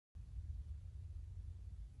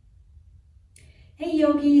Hey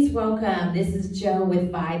yogis, welcome. This is Jo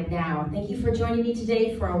with Vibe Now. Thank you for joining me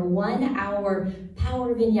today for a 1-hour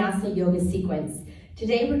power vinyasa yoga sequence.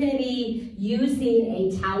 Today we're going to be using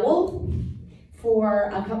a towel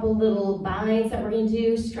for a couple little binds that we're going to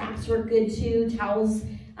do. Straps work good too. Towels,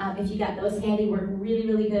 if you got those handy, work really,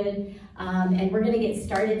 really good. And we're going to get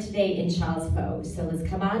started today in child's pose. So let's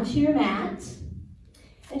come onto your mat.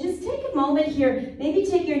 And just take a moment here. Maybe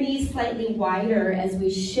take your knees slightly wider as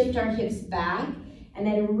we shift our hips back. And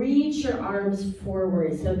then reach your arms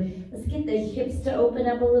forward. So let's get the hips to open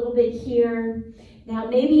up a little bit here. Now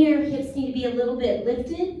maybe your hips need to be a little bit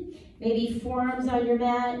lifted. Maybe forearms on your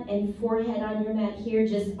mat and forehead on your mat here,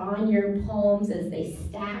 just on your palms as they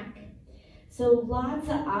stack. So lots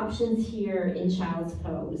of options here in child's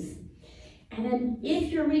pose. And then if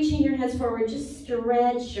you're reaching your hands forward, just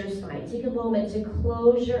stretch your spine. Take a moment to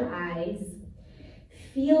close your eyes.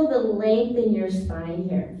 Feel the length in your spine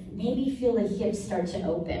here. Maybe feel the hips start to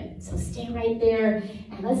open. So stay right there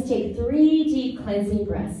and let's take 3 deep cleansing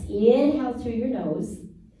breaths. Inhale through your nose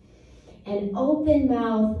and open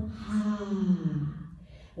mouth.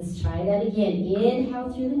 Let's try that again.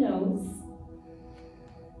 Inhale through the nose.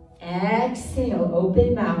 Exhale,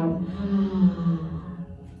 open mouth.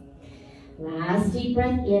 Last deep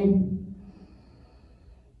breath in.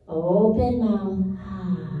 Open mouth.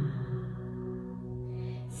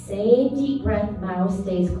 Same deep breath, mouth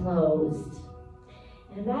stays closed.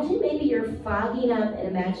 And imagine maybe you're fogging up an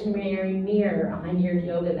imaginary mirror on your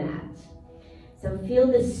yoga mat. So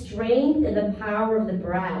feel the strength and the power of the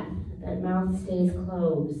breath. That mouth stays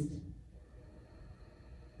closed.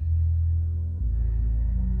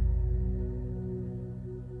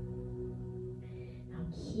 Now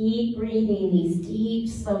keep breathing these deep,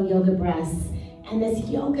 slow yoga breaths. And this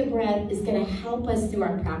yoga breath is going to help us through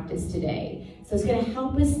our practice today. So it's going to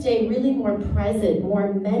help us stay really more present,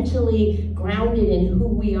 more mentally grounded in who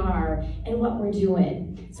we are and what we're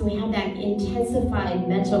doing. So we have that intensified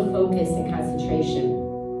mental focus and concentration.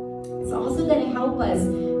 It's also going to help us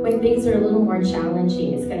when things are a little more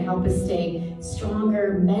challenging. It's going to help us stay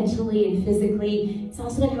stronger mentally and physically. It's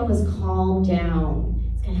also going to help us calm down.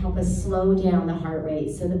 It's going to help us slow down the heart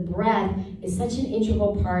rate. So the breath is such an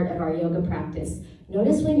integral part of our yoga practice.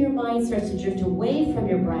 Notice when your mind starts to drift away from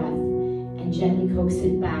your breath and gently coax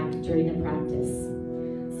it back during the practice.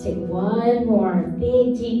 Let's take one more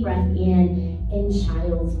big deep breath in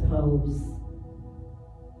child's pose.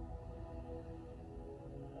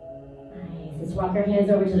 Nice. Let's walk our hands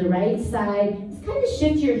over to the right side. Just kind of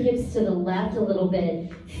shift your hips to the left a little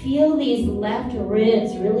bit. Feel these left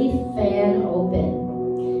ribs really fan open.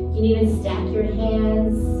 You can even stack your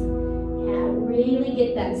hands. Yeah, really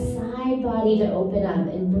get that side body to open up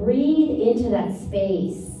and breathe into that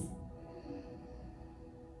space.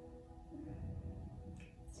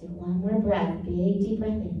 Take one more breath, big deep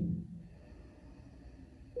breath in.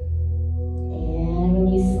 And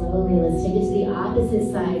release slowly. Let's take it to the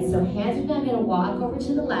opposite side. So hands are now going to walk over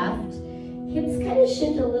to the left. Hips kind of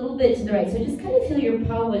shift a little bit to the right. So just kind of feel your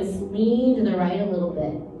pelvis lean to the right a little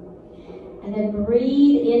bit. And then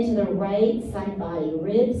breathe into the right side body.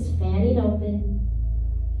 Ribs fanning open.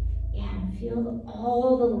 Yeah, feel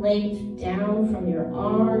all the length down from your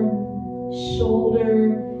arm,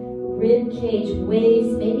 shoulder, rib cage,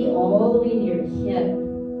 waist, maybe all the way to your hip.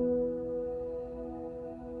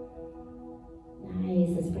 Nice.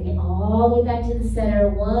 Let's bring it all the way back to the center.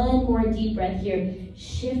 One more deep breath here.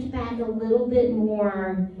 Shift back a little bit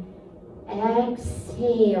more.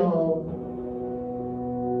 Exhale.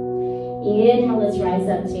 Inhale, let's rise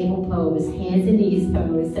up, table pose, hands and knees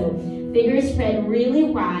pose. So fingers spread really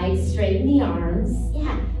wide, straighten the arms.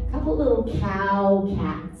 Yeah, a couple little cow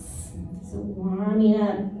cats. So warming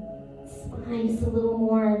up. Spine just a little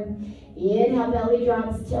more. Inhale, belly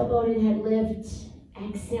drops, tailbone and head lift.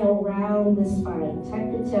 Exhale, round the spine. Tuck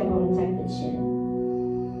the tailbone, tuck the chin.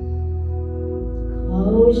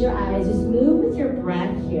 Close your eyes. Just move with your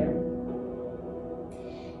breath here.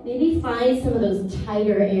 Maybe find some of those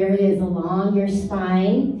tighter areas along your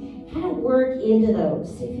spine. Kind of work into those.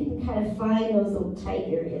 See if you can kind of find those little tight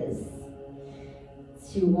areas.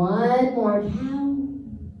 Let's do one more cow.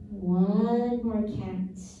 One more cat.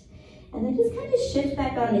 And then just kind of shift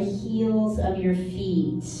back on the heels of your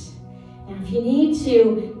feet. Now if you need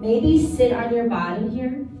to, maybe sit on your bottom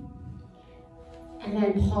here. And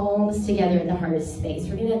then palms together at the hardest space.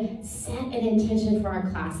 We're going to set an intention for our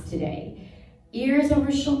class today. Ears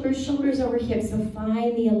over shoulders, shoulders over hips. So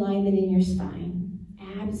find the alignment in your spine.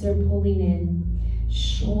 Abs are pulling in.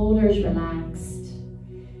 Shoulders relaxed.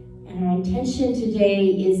 And our intention today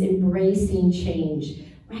is embracing change.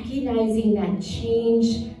 Recognizing that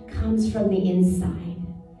change comes from the inside.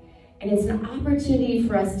 And it's an opportunity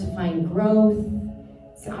for us to find growth.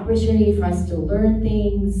 It's an opportunity for us to learn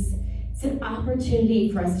things. It's an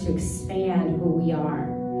opportunity for us to expand who we are.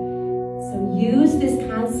 So use this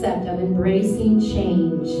concept of embracing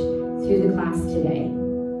change through the class today.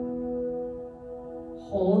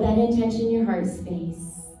 Hold that intention in your heart space.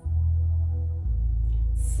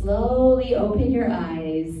 Slowly open your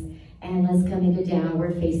eyes and let's come into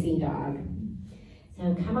downward facing dog.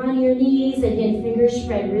 So come on your knees, again, fingers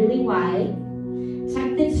spread really wide.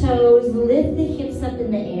 Tuck the toes, lift the hips up in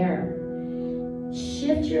the air.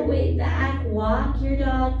 Shift your weight back, walk your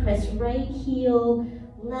dog, press right heel,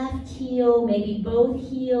 left heel, maybe both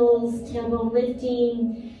heels, tailbone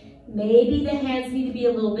lifting. Maybe the hands need to be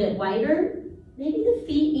a little bit wider. Maybe the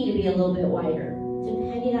feet need to be a little bit wider,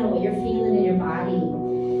 depending on what you're feeling in your body.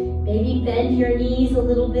 Maybe bend your knees a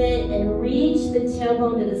little bit and reach the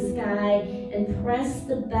tailbone to the sky and press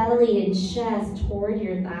the belly and chest toward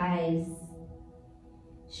your thighs.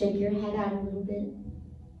 Shake your head out a little bit.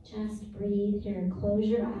 Just breathe here and close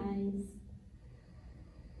your eyes.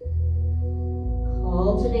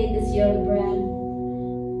 Cultivate this yoga breath.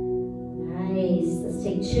 Nice. Let's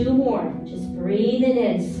take 2 more. Just breathing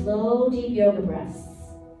in. Slow, deep yoga breaths.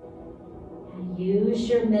 And use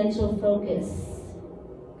your mental focus.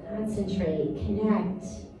 Concentrate, connect,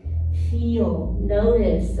 feel,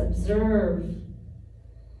 notice, observe. And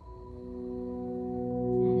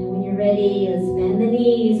then when you're ready, let's bend the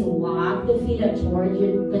knees, walk the feet up toward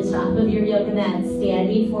the top of your yoga mat,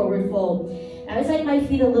 standing forward fold. I always like my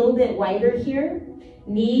feet a little bit wider here.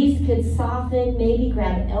 Knees could soften, maybe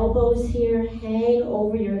grab elbows here, hang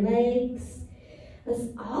over your legs. Let's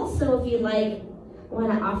also, if you like,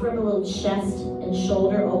 want to offer up a little chest and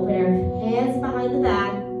shoulder opener, hands behind the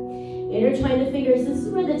back. Intertwine the fingers. This is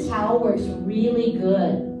where the towel works really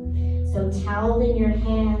good. So towel in your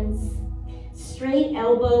hands. Straight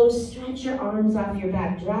elbows. Stretch your arms off your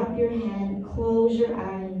back. Drop your head. Close your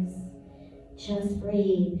eyes. Just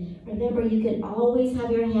breathe. Remember, you can always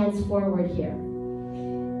have your hands forward here.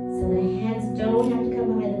 So the hands don't have to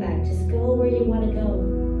come behind the back. Just go where you want to go.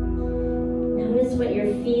 Notice what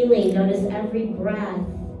you're feeling. Notice every breath,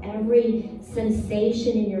 every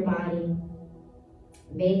sensation in your body.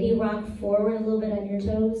 Maybe rock forward a little bit on your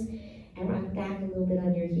toes and rock back a little bit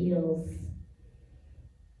on your heels.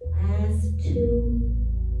 Last 2.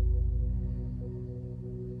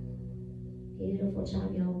 Beautiful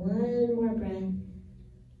job, y'all. 1 more breath.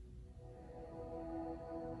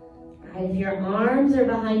 All right, if your arms are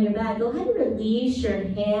behind your back, go ahead and release your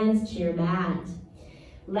hands to your mat.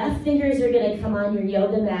 Left fingers are going to come on your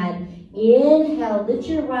yoga mat. Inhale, lift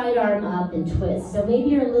your right arm up and twist. So maybe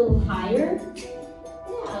you're a little higher.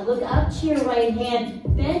 Look up to your right hand.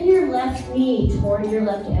 Bend your left knee toward your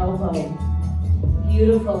left elbow.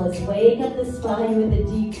 Beautiful. Let's wake up the spine with a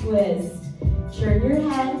deep twist. Turn your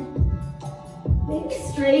head. Maybe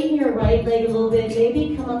straighten your right leg a little bit.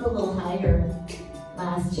 Maybe come up a little higher.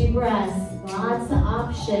 Last 2 breaths. Lots of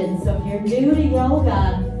options. So if you're new to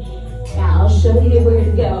yoga, I'll show you where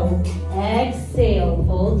to go. Exhale.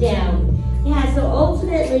 Fold down. Yeah, so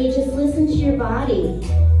ultimately, just listen to your body.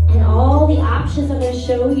 And all the options I'm going to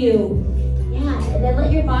show you. Yeah, and then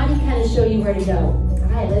let your body kind of show you where to go. All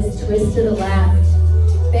right, let's twist to the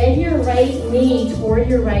left. Bend your right knee toward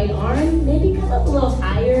your right arm. Maybe come up a little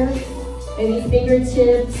higher. Maybe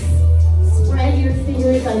fingertips. Spread your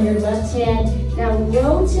fingers on your left hand. Now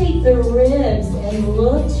rotate the ribs and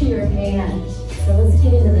look to your hand. So let's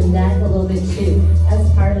get into the neck a little bit too. That's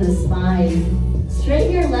part of the spine.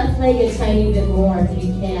 Straighten your left leg a tiny bit more if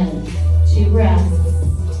you can. 2 breaths.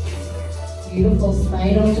 Beautiful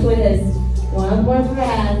spinal twist. 1 more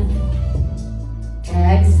breath.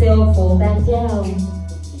 Exhale, fold back down.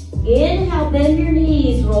 Inhale, bend your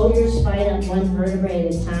knees. Roll your spine up 1 vertebrae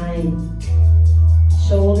at a time.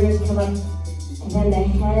 Shoulders come up, and then the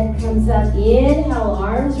head comes up. Inhale,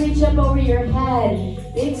 arms reach up over your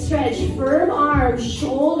head. Big stretch, firm arms,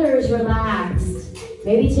 shoulders relaxed.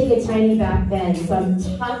 Maybe take a tiny back bend. So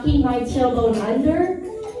I'm tucking my tailbone under,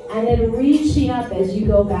 and then reaching up as you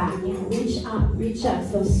go back. Yeah, reach up, reach up.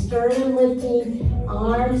 So sternum lifting,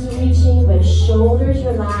 arms reaching, but shoulders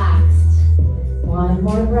relaxed. 1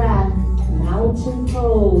 more breath. Mountain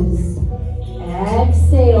pose.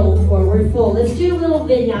 Exhale, forward fold. Let's do a little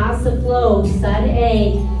vinyasa flow. Sun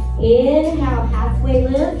A. Inhale, halfway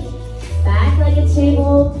lift. Back like a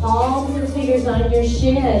table. Palms and fingers on your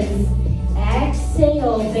shins.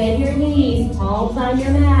 Exhale, bend your knees. Palms on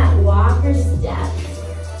your mat. Walker step.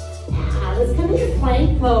 Let's come into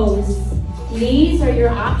plank pose. Knees are your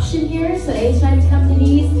option here, so anytime you come to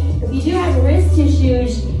knees, if you do have wrist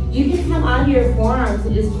issues, you can come onto your forearms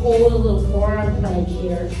and just hold a little forearm plank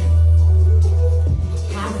here.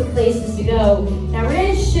 lots of places to go. Now we're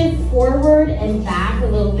gonna shift forward and back a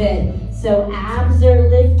little bit. So abs are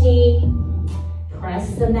lifting,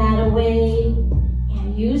 press the mat away,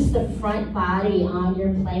 and use the front body on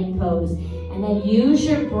your plank pose. And then use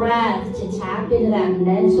your breath to tap into that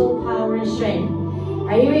mental power and strength. All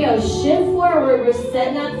right, here we go. Shift forward. We're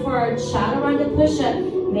setting up for our chaturanga push-up.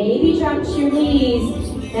 Maybe drop to your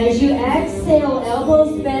knees. As you exhale,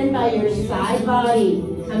 elbows bend by your side body.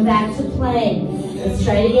 Come back to plank. Let's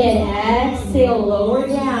try it again. Exhale, lower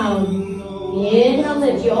down. Inhale,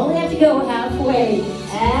 lift. You only have to go halfway.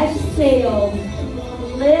 Exhale,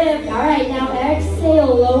 lift. All right, now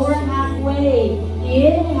exhale, lower halfway.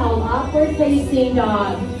 Inhale, upward facing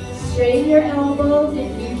dog. Straighten your elbows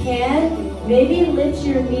if you can. Maybe lift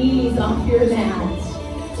your knees off your mat.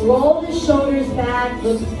 Roll the shoulders back.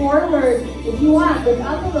 Look forward. If you want, look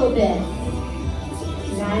up a little bit.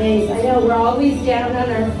 Nice. I know we're always down on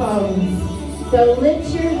our phones. So lift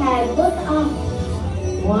your head. Look up.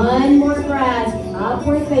 One more breath.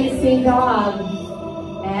 Upward facing dog.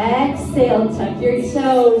 Exhale. Tuck your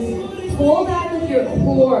toes. Pull back with your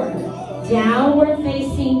core. Downward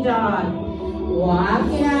facing dog. Walk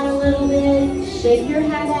it out a little bit. Shake your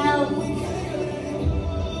head out.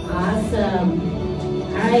 Awesome.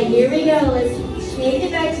 All right, here we go. Let's take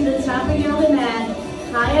it back to the top of your yoga mat.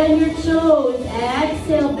 High on your toes.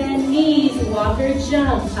 Exhale, bend knees. Walk or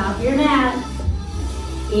jump. Top of your mat.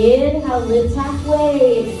 Inhale, lift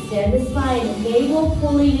halfway. Extend the spine. Navel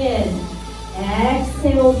pulling in.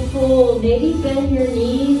 Exhale, fold. Maybe bend your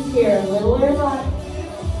knees here. A little or up.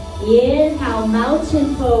 Inhale,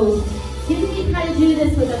 mountain pose. See if we can kind of do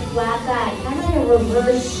this with a flat back. Kind of like a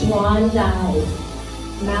reverse swan dive.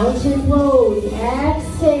 Mountain pose.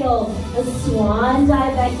 Exhale, a swan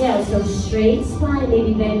dive back down. So straight spine,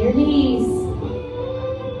 maybe bend your knees.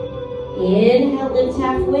 Inhale, lift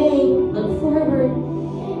halfway. Look forward.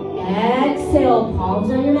 Exhale,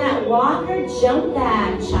 palms on your mat. Walk or jump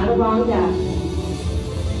back. Chaturanga.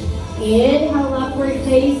 Inhale, upward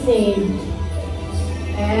facing.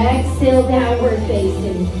 Exhale, downward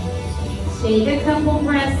facing. Take a couple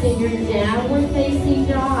breaths in your downward facing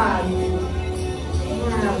dog.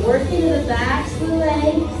 Yeah, work into the backs of the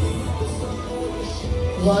legs.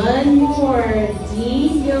 One more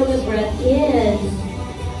deep yoga breath in.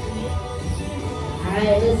 All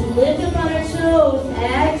right, let's lift up on our toes.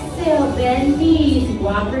 Exhale, bend knees,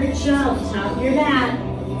 walk or jump, top of your mat.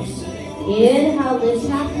 Inhale, lift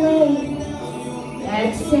halfway.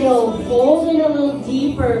 Exhale, fold in a little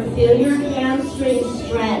deeper. Feel your hamstrings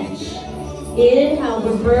stretch. Inhale,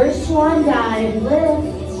 reverse swan dive,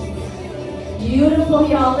 lift. Beautiful,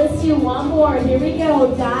 y'all. Let's do one more. Here we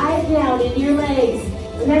go. Dive down in your legs.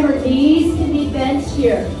 Remember, knees can be bent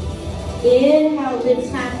here. Inhale, lift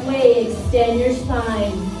halfway. Extend your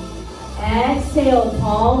spine. Exhale,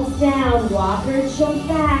 palms down. Walk or jump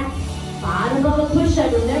back. Bottom of a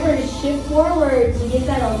push-up. Remember to shift forward to get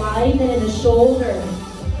that alignment in the shoulder.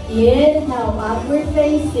 Inhale, upward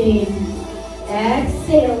facing.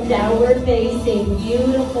 Exhale, downward facing.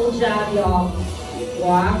 Beautiful job, y'all.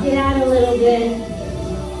 Walk it out a little bit.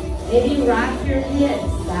 Maybe rock your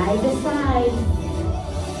hips side to side.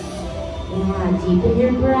 Yeah, deepen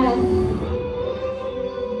your breath.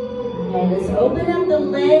 Okay, let's open up the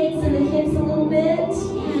legs and the hips a little bit.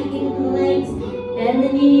 Yeah, get the legs and the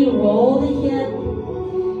knee, roll the hip.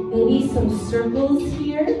 Maybe some circles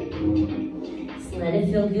here. Just let it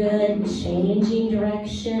feel good. Changing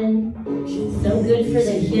direction. So good for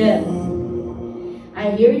the hip. All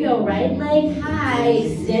right, here we go. Right leg high.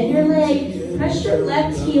 Extend your leg. Press your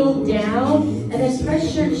left heel down and then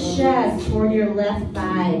press your chest toward your left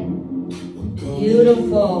thigh.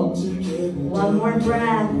 Beautiful. One more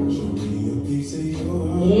breath.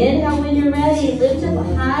 Inhale when you're ready. Lift up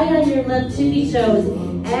high on your left tippy toes.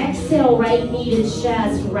 Exhale, right knee to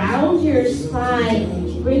chest. Round your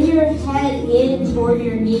spine. Bring your head in toward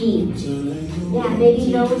your knee. Yeah, maybe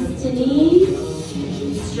nose to knee.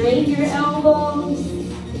 Straighten your elbows.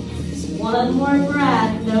 One more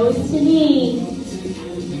breath. Nose to knee.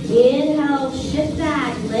 Inhale, shift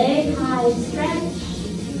back. Leg high, stretch.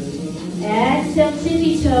 Exhale,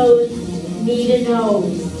 tippy toes. Knee to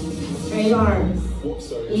nose. Straight arms.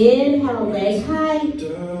 Inhale, leg high.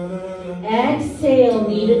 Exhale,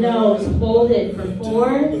 knee to nose. Hold it for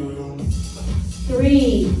 4,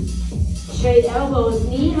 3. Straight elbows,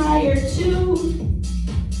 knee higher, 2.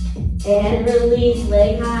 And release,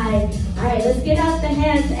 leg high. All right, let's get out the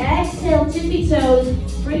hands. Exhale, tippy toes.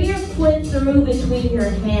 Bring your foot through between your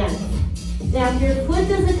hands. Now, if your foot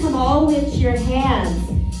doesn't come all the way to your hands,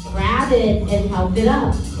 grab it and help it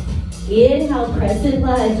up. Inhale, crescent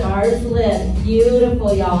lunge, arms lift.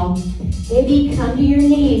 Beautiful, y'all. Maybe come to your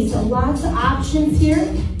knees. So lots of options here.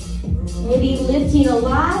 Maybe lifting a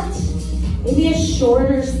lot. Maybe a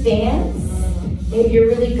shorter stance. Maybe you're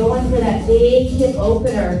really going for that big hip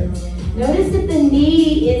opener. Notice that the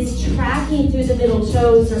knee is tracking through the middle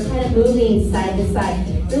toes or kind of moving side to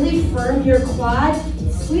side. Really firm your quad.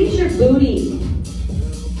 Squeeze your booty.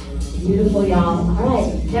 Beautiful, y'all. All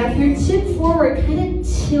right. Now, if you're tipped forward, kind of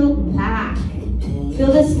tilt back.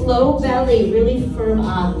 Feel this low belly really firm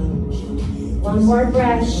up. One more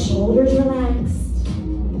breath. Shoulders relaxed.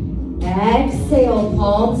 Exhale.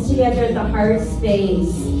 Palms together at the heart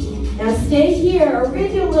space. Now, stay here. Or we're going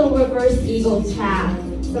to do a little reverse eagle tap.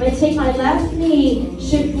 So I'm going to take my left knee,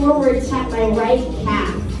 shift forward, tap my right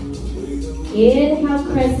calf. Inhale,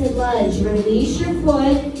 crescent lunge. Release your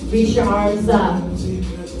foot, reach your arms up.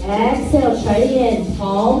 Exhale, try it again.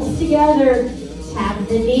 Palms together, tap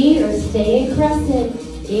the knee or stay in crescent.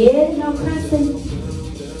 Inhale, crescent.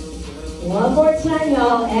 One more time,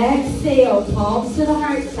 y'all. Exhale, palms to the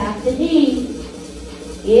heart, tap the knee.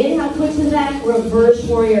 Inhale, foot to the back, reverse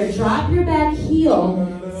warrior. Drop your back heel.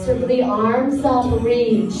 Circle the arms up,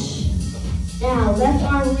 reach. Now, left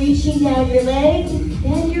arm reaching down your leg,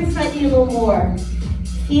 bend your front knee a little more.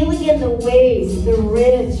 Feeling in the waist, the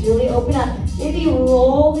ribs, really open up. Maybe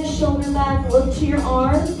roll the shoulder back, look to your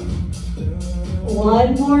arm.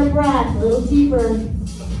 One more breath, a little deeper.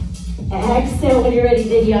 Exhale when you're ready,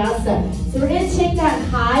 Vinyasa. So we're gonna take that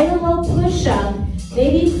high to low push-up.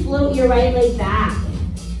 Maybe float your right leg back.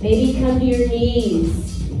 Maybe come to your knees.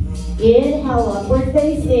 Inhale, upward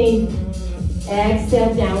facing.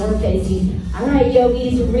 Exhale, downward facing. All right,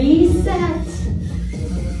 yogis, reset.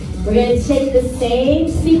 We're going to take the same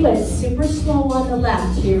sequence, super slow on the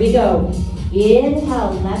left. Here we go.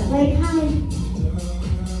 Inhale, left leg high.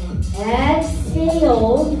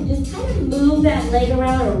 Exhale, just kind of move that leg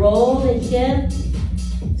around or roll the hip.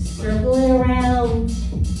 Circle it around.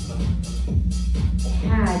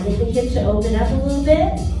 Yeah, get the hip to open up a little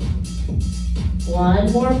bit.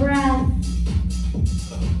 One more breath.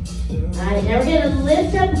 All right, now we're going to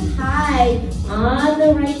lift up high on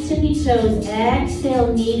the right tippy toes.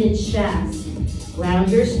 Exhale, knee to chest. Round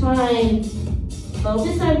your spine.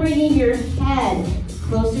 Focus on bringing your head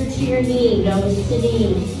closer to your knee, nose to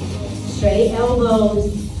knee. Straight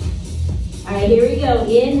elbows. All right, here we go.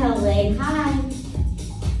 Inhale, leg high.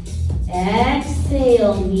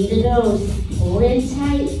 Exhale, knee to nose. Pull in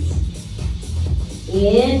tight.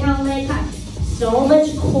 Inhale, leg high. So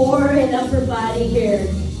much core and upper body here.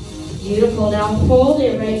 Beautiful. Now hold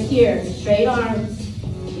it right here. Straight arms.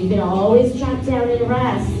 You can always drop down and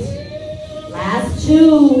rest. Last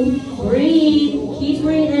two. Breathe. Keep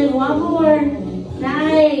breathing. One more.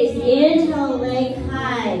 Nice. Inhale, leg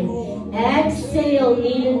high. Exhale,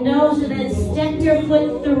 knee to nose, and then step your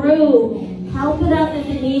foot through. Help it up if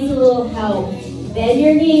it needs a little help. Bend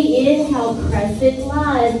your knee. Inhale, crescent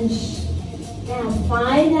lunge. Now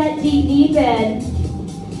find that deep knee bend.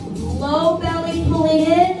 Low belly pulling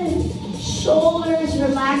in. Shoulders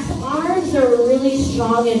relaxed. Arms are really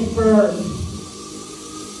strong and firm.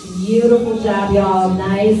 Beautiful job, y'all.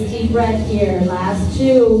 Nice deep breath here. Last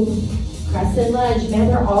two. Crescent lunge.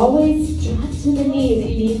 Remember, always drop to the knee if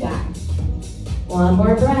you need that. One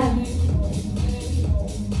more breath.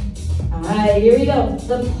 All right, here we go.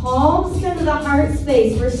 The palms come to the heart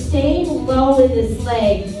space. We're staying low in this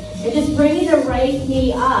leg. And just bringing the right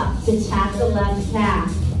knee up to tap the left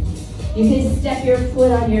calf. You can step your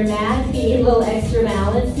foot on your mat if you need a little extra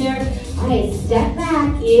balance here. All right, step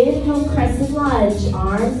back. Inhale, crescent lunge.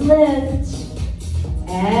 Arms lift.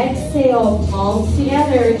 Exhale, palms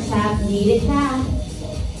together. Tap knee to calf.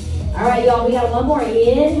 All right, y'all, we got one more.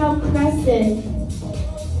 Inhale, crescent.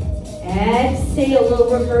 Exhale, little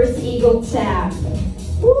reverse eagle tap.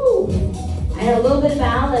 Woo! And a little bit of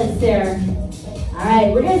balance there. All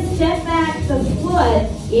right, we're going to step back the foot.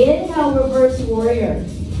 Inhale, reverse warrior.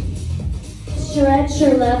 Stretch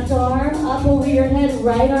your left arm up over your head,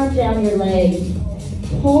 right arm down your leg.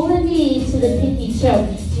 Pull the knee to the pinky toe.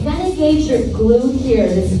 You got to engage your glute here.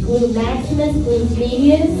 This glute maximus, glute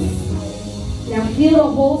medius. Now feel the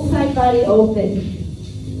whole side body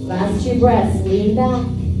open. Last two breaths, lean back.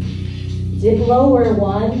 Dip lower,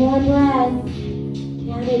 one more breath.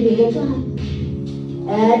 Now maybe look up.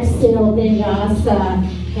 Exhale, Vinyasa.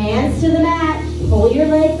 Hands to the mat. Pull your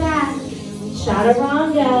leg back.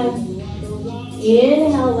 Chaturanga.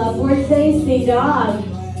 Inhale, upward facing dog.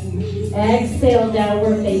 Exhale,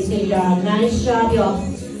 downward facing dog. Nice job, y'all.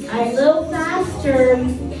 All right, a little faster.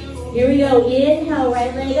 Here we go. Inhale,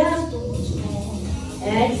 right leg up.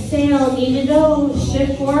 Exhale, knee to nose.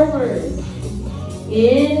 Shift forward.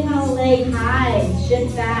 Inhale, leg high.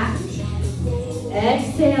 Shift back.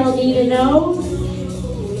 Exhale, knee to nose.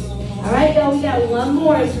 All right, y'all, we got one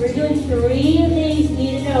more. So we're doing 3 of these,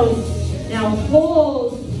 knee to nose. Now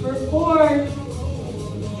hold for 4.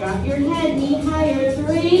 Drop your head, knee higher.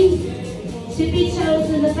 3. Tippy toes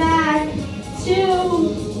in the back. 2.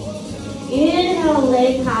 Inhale,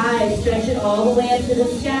 leg high. Stretch it all the way up to the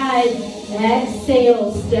sky.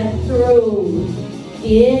 Exhale, step through.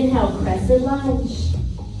 Inhale, crescent lunge.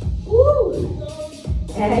 Woo!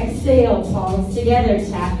 Exhale, palms together.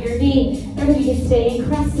 Tap your knee. Remember, you can stay in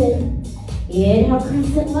crescent. Inhale,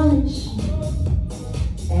 crescent lunge.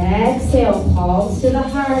 Exhale, palms to the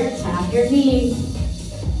heart. Tap your knee.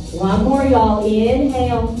 One more, y'all.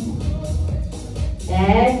 Inhale.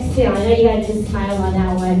 Exhale. I know you gotta just smile on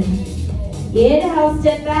that one. Inhale,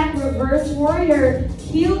 step back, reverse warrior.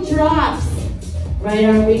 Heel drops. Right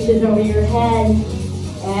arm reaches over your head.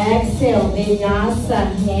 Exhale,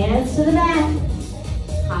 Vinyasa. Hands to the back.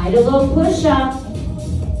 High to low push-up.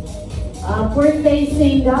 Upward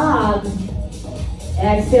facing dog.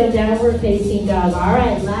 Exhale, downward facing dog. All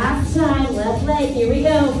right, last time, left leg. Here we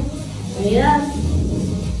go. Bring it up.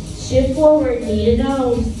 Shift forward, knee to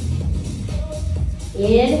nose.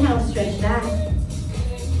 Inhale, stretch back.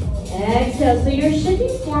 Exhale, so you're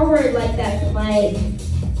shifting forward like that plank.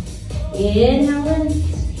 Inhale, lift.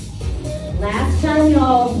 Last time,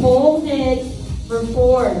 y'all, hold it for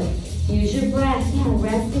 4. Use your breath. Yeah,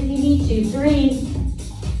 rest if you need to. 3.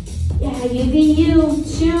 Yeah, you be you.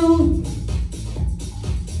 2.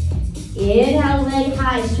 Inhale, leg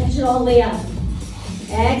high. Stretch it all the way up.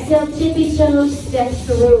 Exhale, tippy toes, step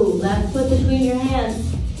through. Left foot between your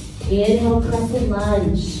hands. Inhale, crescent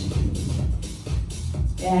lunge.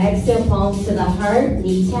 Exhale, palms to the heart,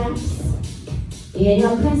 knee taps.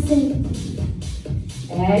 Inhale, crescent.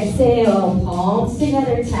 Exhale, palms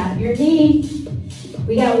together, tap your knee.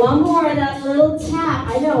 We got one more, that little tap.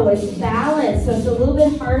 I know, it's balance, so it's a little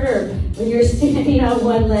bit harder when you're standing on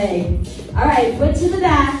one leg. All right, foot to the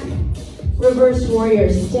back. Reverse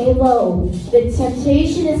warrior, stay low. The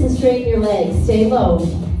temptation is to straighten your legs, stay low.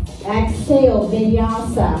 Exhale,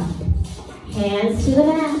 Vinyasa. Hands to the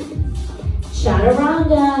mat.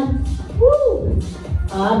 Chaturanga. Woo!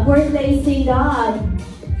 Upward facing dog.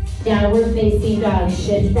 Downward facing dog,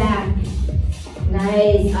 shift back.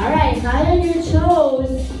 Nice. All right, high on your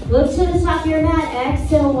toes. Look to the top of your mat.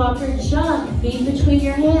 Exhale, walk or jump. Feet between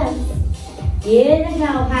your hands.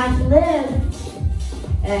 Inhale, half lift.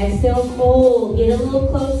 Exhale, fold. Get a little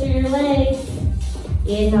closer to your legs.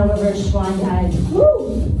 Inhale, reverse swan dive.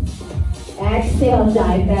 Woo! Exhale,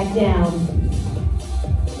 dive back down.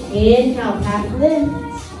 Inhale, half lift.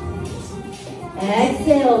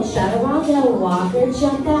 Exhale, chaturanga, walk or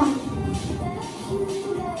jump back.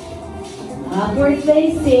 Upward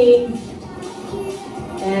facing.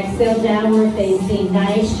 Exhale, downward facing.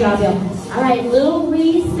 Nice job, y'all. All right, little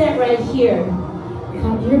reset right here.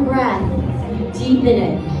 Count your breath. Deepen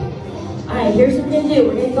it. All right, here's what we're gonna do.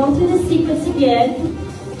 We're gonna go through the sequence again.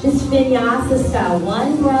 Just Vinyasa style.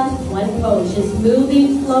 One breath, one pose. Just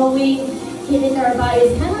moving, flowing, hitting our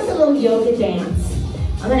bodies. Kind of like a little yoga dance.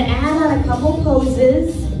 I'm gonna add on a couple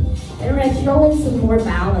poses. And we're gonna throw in some more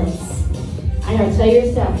balance. I know, tell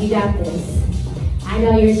yourself, you got this. I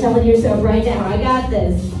know you're telling yourself right now, I got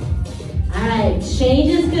this. All right,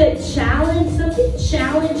 change is good. Challenge, something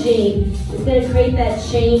challenging is gonna create that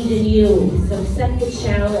change in you. So accept the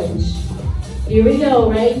challenge. Here we go,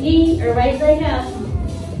 right knee or right leg up.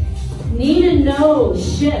 Knee to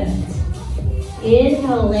nose, shift.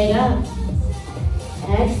 Inhale, leg up.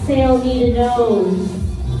 Exhale, knee to nose.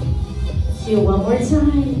 Let's do it one more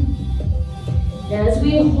time. Now as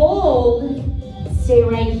we hold, stay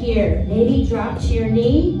right here. Maybe drop to your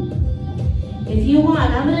knee. If you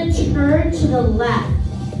want, I'm going to turn to the left.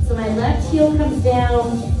 So my left heel comes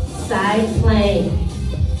down, side plank.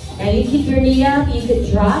 Now you keep your knee up. You could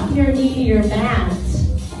drop your knee to your mat.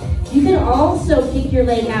 You can also kick your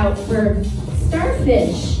leg out for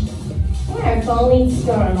starfish. Or falling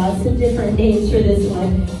star. Lots of different names for this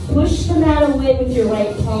one. Push the mat away with your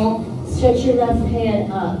right palm. Stretch your left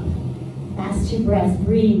hand up. Last 2 breaths.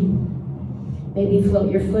 Breathe. Maybe float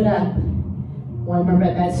your foot up. One more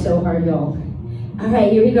breath. That's so hard, y'all. All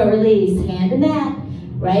right, here we go. Release. Hand to mat.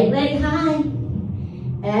 Right leg high.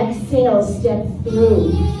 Exhale. Step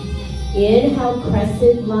through. Inhale.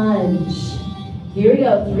 Crescent lunge. Here we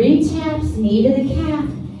go. 3 taps. Knee to the calf.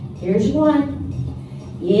 Here's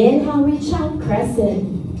 1. Inhale. Reach up.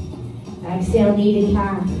 Crescent. Exhale. Knee to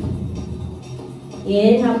calf.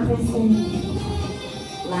 Inhale. Crescent.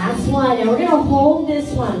 Last one. Now we're going to hold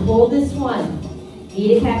this one. Hold this one.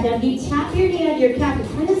 Knee to calf. Now if you tap your knee on your calf, it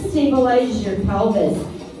kind of stabilizes your pelvis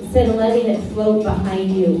instead of letting it float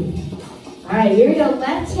behind you. All right, here we go.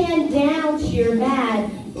 Left hand down to your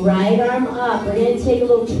mat, right arm up. We're going to take a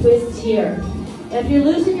little twist here. If you're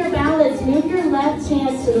losing your balance, move your left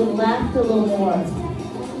hand to the left a little more.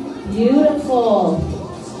 Beautiful.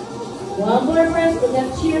 One more breath, look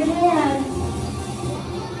up to your hands.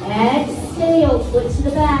 Exhale, foot to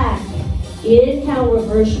the back. Inhale,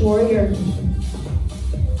 reverse warrior.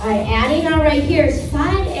 All right, adding on right here,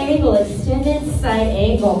 side angle, extended side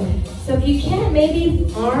angle. So if you can,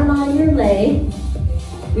 maybe arm on your leg.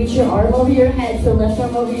 Reach your arm over your head, so left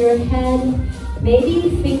arm over your head. Maybe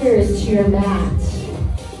fingers to your mat.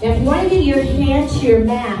 Now if you want to get your hand to your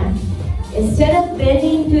mat, instead of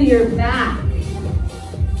bending through your back,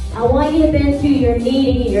 I want you to bend through your knee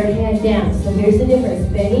to get your hand down. So here's the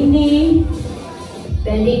difference. Bending knee,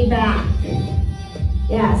 bending back.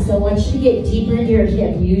 Yeah, so I want you to get deeper into your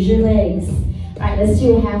hip. Use your legs. All right, let's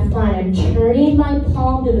do a half line. I'm turning my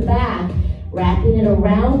palm to the back, wrapping it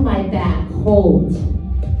around my back. Hold.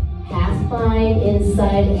 Half line,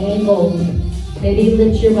 inside angle. Maybe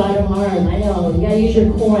lift your bottom arm. I know, you gotta use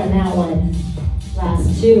your core on that one.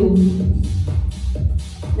 Last two.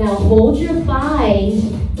 Now hold your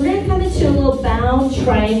bind. We're gonna come into a little bound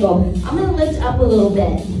triangle. I'm gonna lift up a little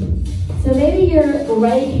bit. So maybe your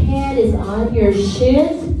right hand is on your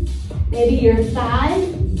shin, maybe your thigh.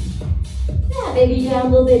 Yeah, maybe down a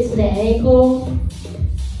little bit to the ankle.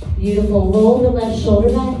 Beautiful. Roll the left shoulder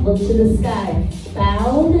back, look to the sky.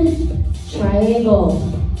 Bound,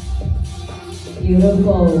 triangle.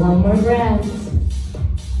 Beautiful. One more breath.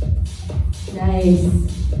 Nice.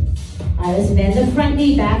 All right, let's bend the front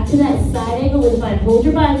knee back to that side angle with a bind. Hold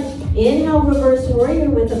your bind. Inhale, reverse warrior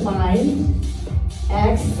with a bind.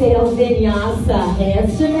 Exhale, vinyasa.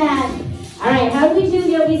 Hands to mat. All right, how do we do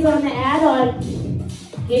yogis on the add-on?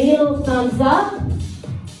 Give me a little thumbs up.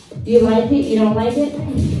 Do you like it? You don't like it?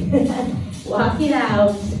 Walk it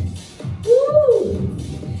out. Woo!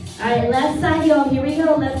 All right, left side, y'all. Here we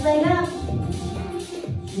go. Left leg up.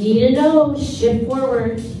 Knee to nose. Shift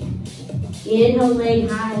forward. Inhale, leg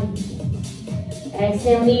high.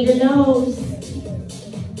 Exhale, knee to nose.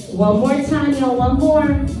 One more time, y'all. One more.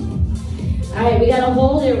 All right, we got to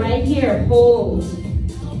hold it right here. Hold.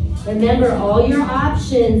 Remember, all your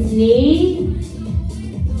options. Knee.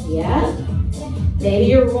 Yeah.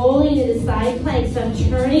 Maybe you're rolling to the side plank. So I'm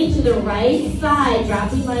turning to the right side,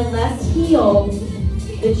 dropping my left heel.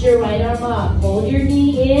 Lift your right arm up. Hold your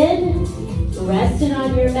knee in. Rest it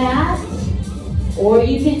on your mat. Or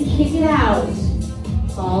you can kick it out.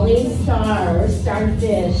 Falling star or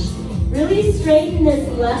starfish. Really straighten this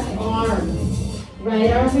left arm.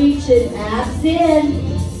 Right arm reaches, abs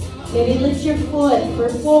in. Maybe lift your foot for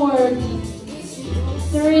 4,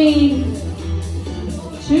 3,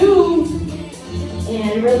 2,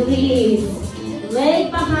 and release.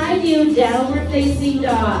 Leg behind you, downward facing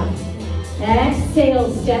dog.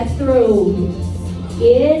 Exhale, step through.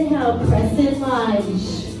 Inhale, crescent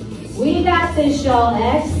lunge. We got this, y'all.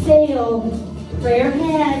 Exhale, prayer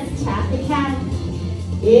hands, tap the calf.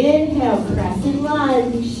 Inhale, crescent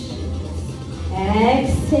lunge.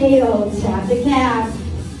 Exhale, tap the calf.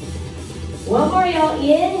 One more, y'all.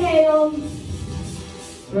 Inhale.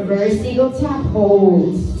 Reverse eagle tap,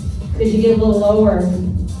 hold. Could you get a little lower?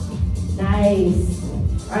 Nice.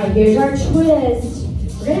 All right, here's our twist.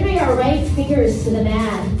 We're gonna bring our right fingers to the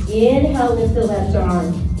mat. Inhale, lift the left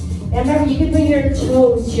arm. And remember, you can bring your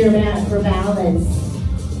toes to your mat for balance.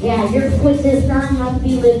 Yeah, your foot does not have to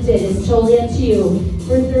be lifted. It's totally up to you.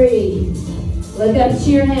 For 3. Look up to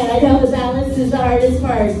your head. I know the balance is the hardest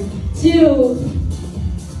part. 2.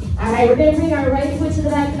 All right, we're gonna bring our right foot to the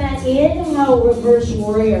back of the mat. Inhale, reverse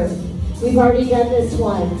warrior. We've already done this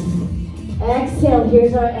one. Exhale,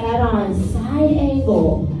 here's our add-on. Side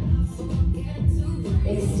angle.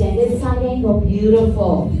 Extended side angle,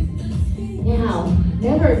 beautiful. Now,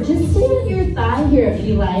 remember, just stay with your thigh here if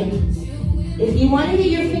you like. If you want to get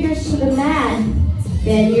your fingers to the mat,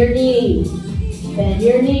 bend your knee. Bend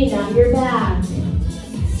your knee, not your back.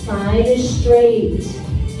 Spine is straight.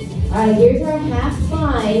 All right, here's our half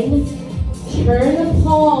spine. Turn the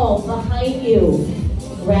palm behind you.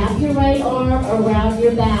 Wrap your right arm around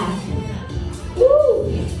your back. Woo!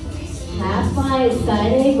 Half spine,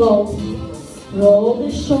 side angle. Roll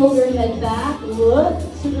the shoulder, head back, look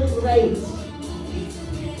to the right.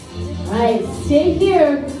 All right, stay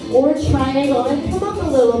here or triangle and come up a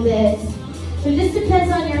little bit. So it just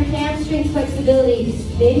depends on your hamstring flexibility.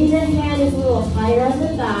 Maybe the hand is a little higher on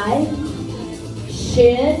the thigh.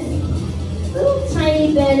 Shin, little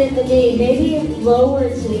tiny bend in the knee, maybe lower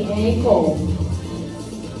to the ankle.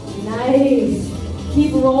 Nice.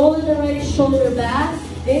 Keep rolling the right shoulder back.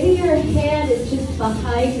 Maybe your hand is just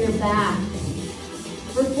behind your back.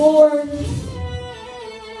 For 4,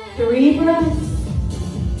 3 breaths.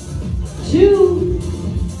 2.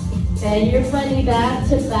 Bend your front knee back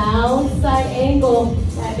to bound side angle.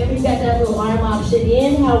 Remember you got that little arm option.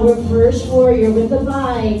 Inhale, reverse warrior with the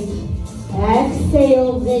bind.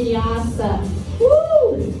 Exhale, vinyasa.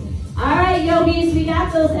 Woo! All right, yogis, we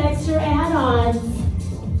got those extra add-ons.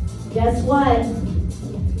 Guess what?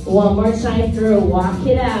 One more time through, walk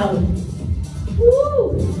it out.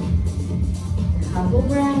 Woo! Couple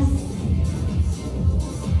breaths.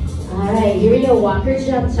 All right, here we go, walker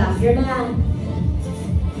jump, top your mat.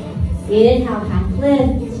 Inhale, half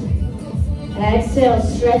lift. Exhale,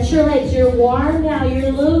 stretch your legs. You're warm now,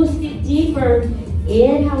 you're loose, get deeper.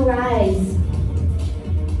 Inhale, rise.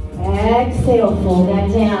 Exhale, pull back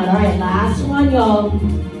down. All right, last one, y'all.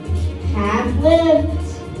 Half lift.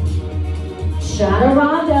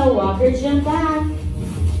 Chaturanga, walker jump back.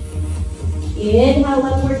 Inhale,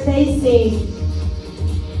 upward facing.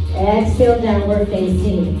 Exhale, downward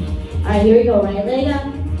facing. All right, here we go, right leg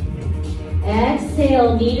up.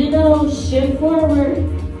 Exhale, knee to nose, shift forward.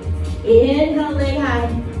 Inhale, leg high.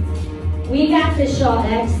 We got this, y'all.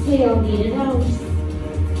 Exhale, knee to nose.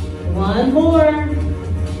 One more.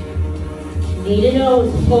 Knee to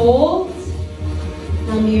nose, hold.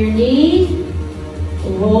 Come to your knee.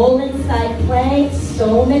 Roll inside plank.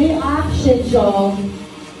 So many options, y'all.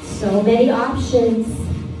 So many options.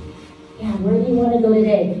 Yeah, where do you want to go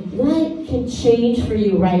today? What can change for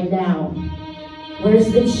you right now?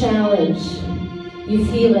 Where's the challenge? You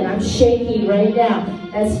feel it. I'm shaking right now.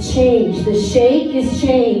 That's change. The shake is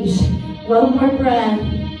change. One more breath.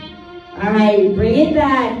 All right, bring it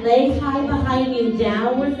back. Leg high behind you.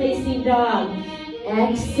 Downward facing dog.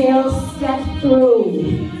 Exhale, step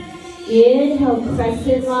through. Inhale,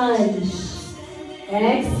 crescent lunge.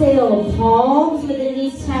 Exhale, palms with the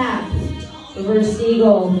knee tap. Reverse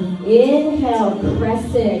eagle. Inhale,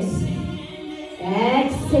 crescent.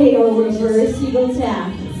 Exhale, reverse eagle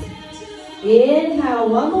tap. Inhale,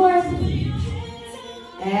 one more.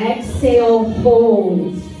 Exhale,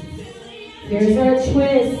 hold. Here's our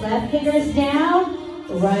twist. Left finger's down,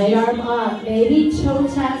 right arm up. Maybe toe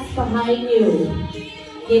taps behind you.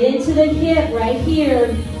 Get into the hip right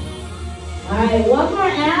here. All right, one more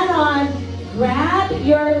add-on. Grab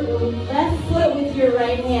your left foot with your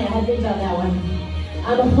right hand. I had to think about that one.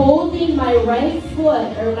 I'm holding my right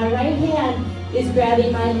foot, or my right hand is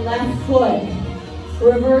grabbing my left foot.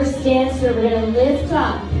 Reverse dancer, we're gonna lift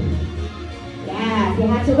up. Yeah, if you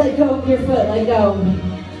have to let go of your foot, let go.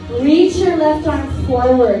 Reach your left arm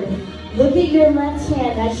forward. Look at your left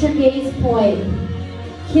hand, that's your gaze point.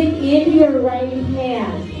 Kick into your right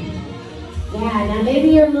hand. Yeah, now maybe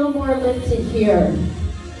you're a little more lifted here.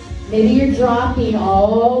 Maybe you're dropping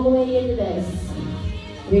all the way into this.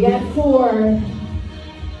 We got 4,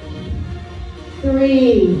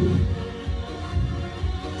 3,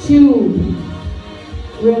 2,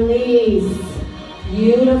 release.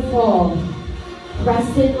 Beautiful.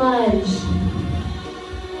 Crescent lunge.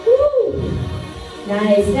 Woo.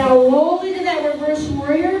 Nice. Now roll into that reverse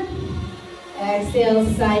warrior. Exhale,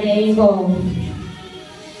 side angle.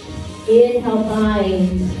 Inhale,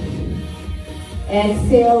 bind.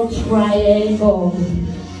 Exhale, triangle.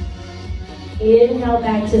 Inhale,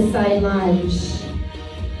 back to side lunge.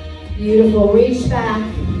 Beautiful. Reach back.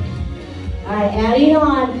 All right, adding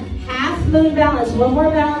on half moon balance. One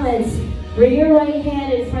more balance. Bring your right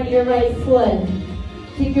hand in front of your right foot.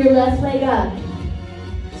 Kick your left leg up.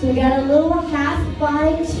 So we got a little half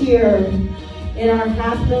bind here in our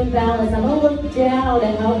half moon balance. I'm going to look down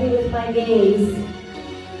and help you with my gaze.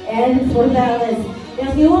 And for balance.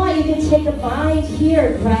 Now if you want, you can take a bind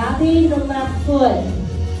here, grabbing the left foot,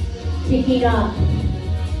 kicking up.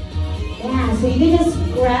 Yeah, so you can just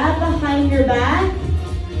grab behind your back,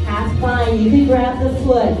 half bind. You can grab the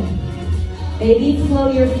foot. Maybe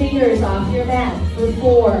flow your fingers off your mat for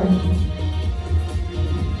 4,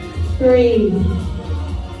 3,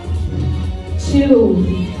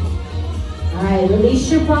 2. All right,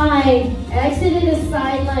 release your bind. Exit into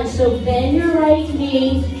side lunge. So bend your right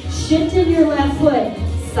knee, shift in your left foot,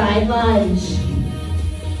 side lunge.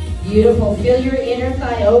 Beautiful. Feel your inner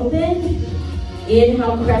thigh open.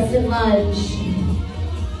 Inhale, crescent lunge.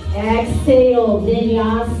 Exhale,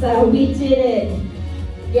 vinyasa. We did it.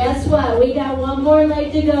 Guess what? We got one more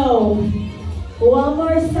leg to go. One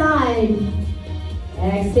more side.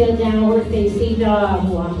 Exhale, downward facing dog.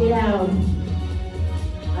 Walk it out.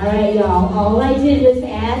 All right, y'all. All I did was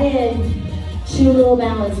add in 2 little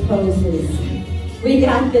balance poses. We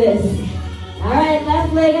got this. All right,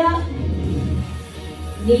 left leg up.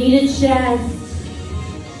 Knee to chest.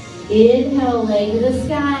 Inhale, leg to the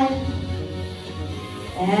sky.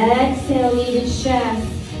 Exhale, knee to chest.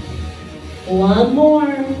 One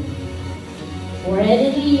more. Forehead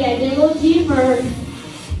and knee, I get a little deeper.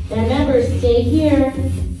 Remember, stay here.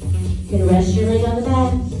 You can rest your leg on the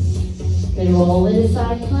back. You can roll it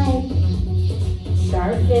aside plank.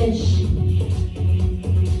 Starfish.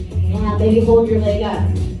 Yeah, maybe hold your leg up.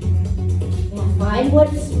 Yeah, find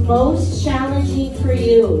what's most challenging for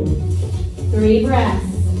you. 3 breaths.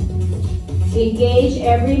 Engage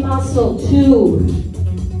every muscle. 2.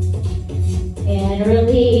 And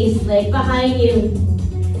release. Leg behind you.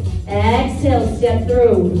 Exhale, step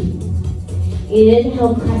through.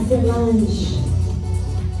 Inhale, crescent lunge.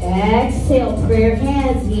 Exhale, prayer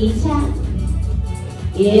hands, knee tap.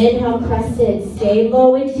 Inhale, crescent, stay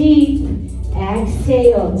low and deep.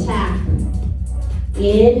 Exhale, tap.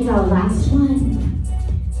 Inhale, last one.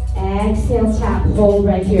 Exhale, tap, hold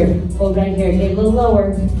right here. Hold right here, get a little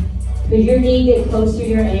lower. Put your knee, get close to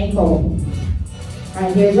your ankle. All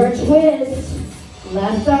right, here's our twist.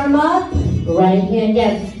 Left arm up, right hand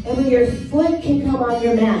down. And when your foot can come on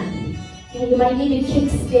your mat, and you might need to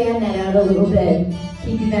kickstand that out a little bit.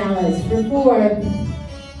 Keep you balanced. For 4,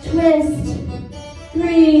 twist.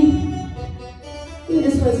 3, ooh,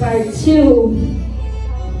 this one's hard. 2.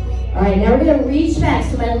 All right, now we're gonna reach back.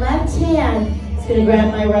 So my left hand is gonna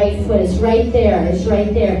grab my right foot. It's right there, it's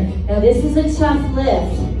right there. Now this is a tough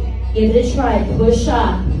lift. Give it a try, push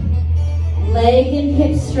up. Leg and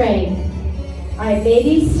hip strength. All right,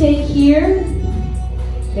 maybe stay here.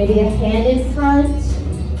 Maybe a hand in front.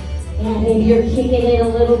 And maybe you're kicking it a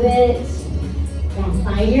little bit. Now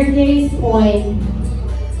find your gaze point.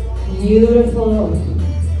 Beautiful.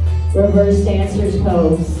 Reverse dancer's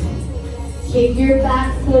pose. Kick your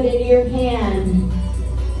back foot into your hand.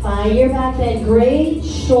 Find your back bend. Great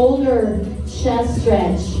shoulder chest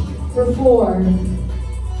stretch. For 4.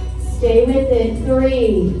 Stay with it.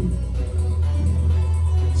 3,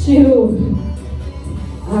 2.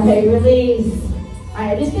 All right, release. All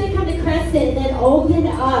right, I'm just gonna come to crescent and then open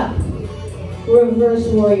up. Reverse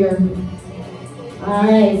warrior. All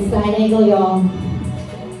right, side angle, y'all.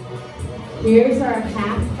 Here's our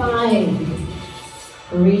half bind.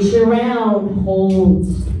 Reach around, hold.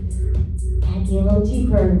 And get a little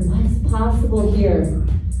deeper. What's possible here?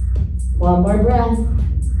 One more breath.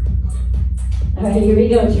 All right, here we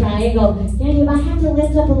go, triangle. Yeah, you might have to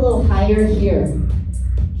lift up a little higher here.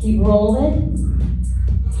 Keep rolling.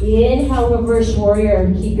 Inhale, reverse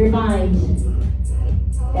warrior. Keep your mind.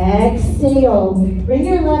 Exhale. Bring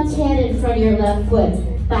your left hand in front of your left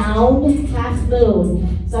foot. Bound half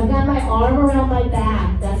moon. So I've got my arm around my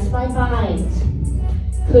back. That's my bind.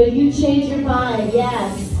 Could you change your bind?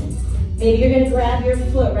 Yes. Maybe you're going to grab your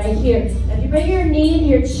foot right here. Now if you bring your knee in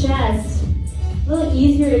your chest, a little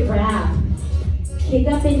easier to grab. Kick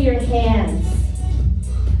up into your hands.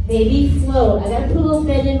 Maybe float. I got to put a little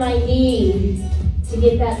bend in my knee to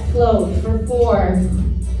get that float. For 4,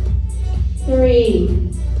 3,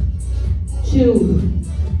 2.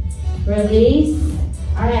 Release.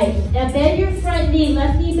 All right, now bend your front knee,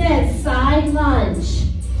 left knee bend, side lunge.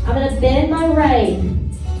 I'm gonna bend my right.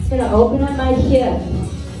 It's gonna open up my hip.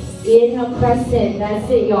 Inhale, crescent, that's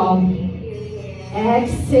it, y'all.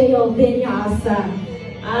 Exhale,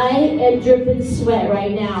 vinyasa. I am dripping sweat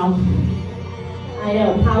right now. I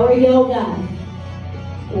know, power yoga.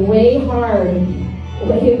 Way hard,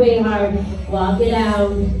 way hard. Walk it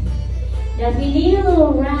out. Now if you need a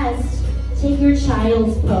little rest, take your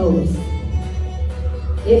child's pose.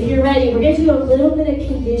 If you're ready, we're going to do a little bit of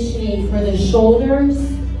conditioning for the shoulders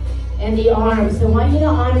and the arms. So I want you to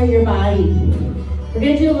honor your body. We're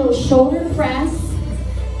going to do a little shoulder press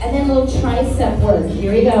and then a little tricep work.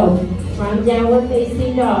 Here we go. From downward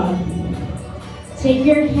facing dog. Take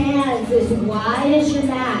your hands as wide as your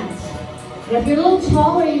mat. And if you're a little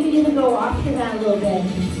taller, you can even go off your mat a little bit.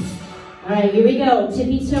 All right, here we go.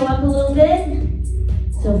 Tippy toe up a little bit.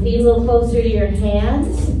 So feet a little closer to your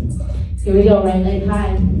hands. Here we go, right leg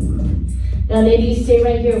high. Now maybe you stay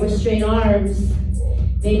right here with straight arms.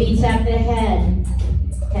 Maybe tap the head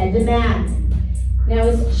to mat. Now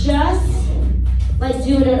it's just like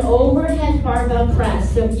doing an overhead barbell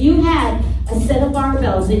press. So if you had a set of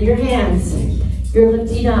barbells in your hands, you're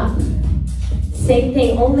lifting up. Same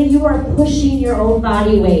thing, only you are pushing your own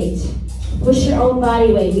body weight. Push your own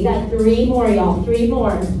body weight. We got 3 more, y'all, 3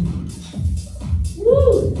 more.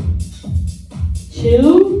 Woo!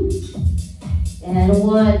 2. And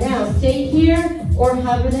 1. Now stay here or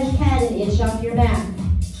hover the head an inch off your mat.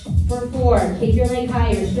 For 4, kick your leg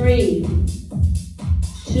higher. 3,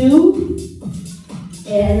 2,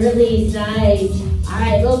 and release. Nice. All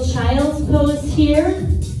right, little child's pose here.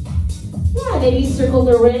 Yeah, maybe circle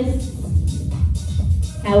the wrists.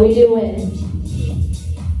 How we doing?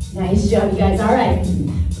 Nice job, you guys. All right.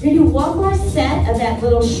 We're gonna do one more set of that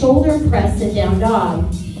little shoulder press in down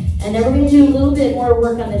dog. And then we're gonna do a little bit more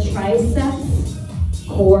work on the triceps,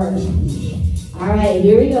 core. All right,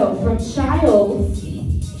 here we go. From child,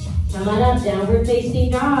 come on up, downward facing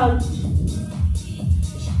dog.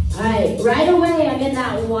 All right, right away I'm in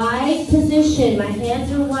that wide position. My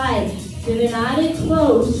hands are wide. So they're not in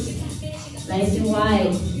close, nice and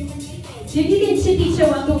wide. See if you can tippy toe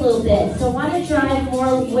up a little bit. So I want to drive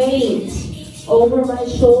more weight over my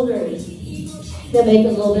shoulders to make it a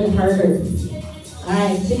little bit harder. All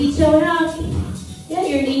right, tippy toe up. Yeah,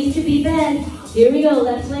 your knees could be bent. Here we go,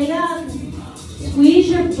 left leg up. Squeeze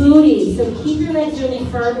your booty, so keep your legs really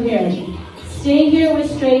firm here. Stay here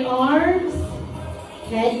with straight arms.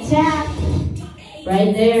 Head tap,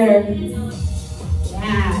 right there.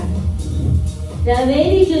 Yeah. Now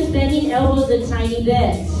maybe just bending elbows a tiny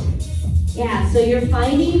bit. Yeah, so you're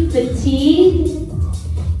finding fatigue,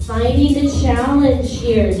 finding the challenge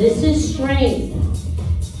here. This is strength.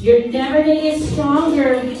 You're never gonna get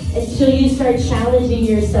stronger until you start challenging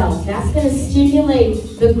yourself. That's gonna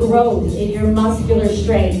stimulate the growth in your muscular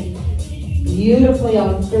strength. Beautifully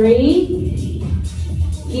on 3.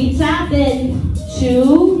 Keep tapping.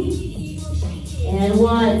 2 and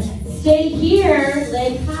 1. Stay here,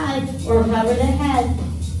 leg high, or cover the head.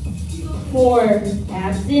 4,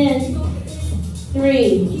 abs in.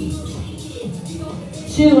 3,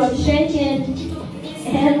 2, I'm shaking.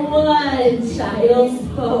 And 1, child's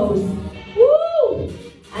pose. Woo!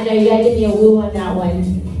 I know you gotta give me a woo on that one.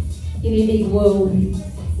 Give me a big woo.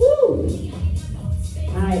 Woo!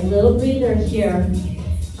 All right, little breather here.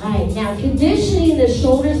 All right, now conditioning the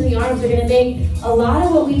shoulders and the arms are gonna make a lot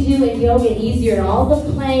of what we do in yoga easier. All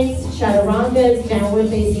the planks, chaturangas, downward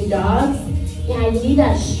facing dogs. Yeah, you need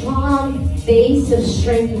that strong base of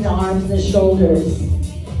strength in the arms and the shoulders.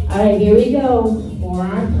 All right, here we go.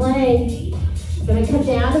 Forearm plank. I'm gonna come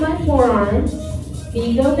down to my forearms.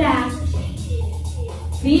 Feet go back.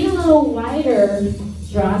 Feet a little wider.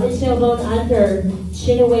 Draw the tailbone under.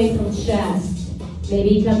 Chin away from chest.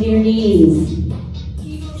 Maybe come to your knees.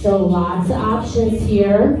 So lots of options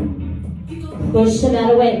here. Push the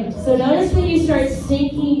mat away. So notice when you start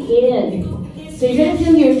sinking in. So you're gonna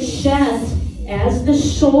feel your chest as the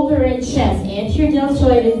shoulder and chest, anterior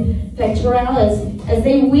deltoid and pectoralis. As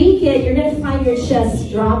they weaken, you're gonna find your chest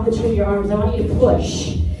drop between your arms. I want you to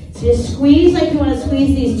push. So just squeeze like you wanna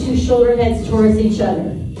squeeze these two shoulder heads towards each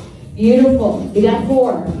other. Beautiful. We got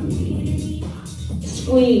 4.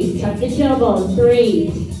 Squeeze, tuck the tailbone.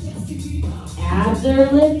 3. Abs are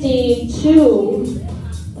lifting. 2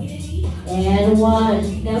 and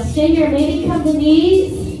 1. Now stay here, maybe come to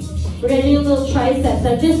knees. We're gonna do a little triceps.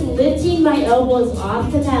 I'm just lifting my elbows off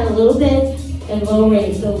the mat a little bit and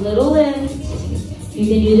lowering. So little lift. You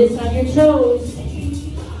can do this on your toes.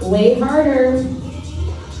 Way harder.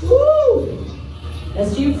 Woo!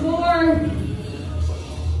 Let's do 4,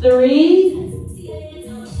 3,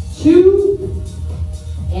 2,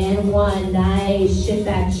 and 1. Nice. Shift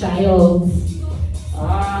back, child.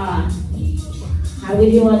 Ah, how do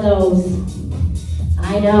we do on those?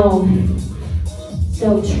 I know.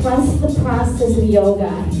 So trust the process of yoga.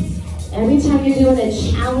 Every time you're doing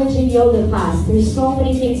a challenging yoga class, there's so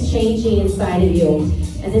many things changing inside of you.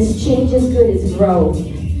 And this change is good as growth.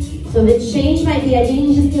 So the change might be, I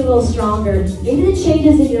need you to just get a little stronger. Maybe the change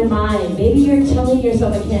is in your mind. Maybe you're telling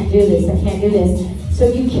yourself, I can't do this, I can't do this.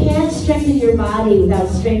 So you can't strengthen your body without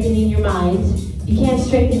strengthening your mind. You can't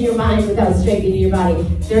strengthen your mind without strengthening your body.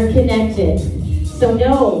 They're connected. So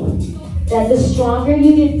know that the stronger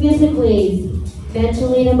you get physically,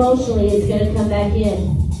 mentally and emotionally, it's going to come back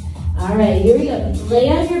in. All right, here we go. Lay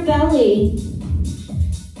on your belly.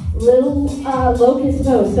 Little locust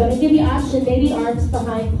pose. So I'm going to give you option, maybe arms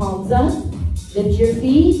behind, palms up. Lift your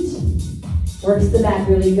feet. Works the back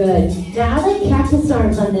really good. Now I like cactus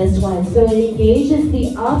arms on this one. So it engages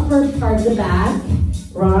the upper part of the back.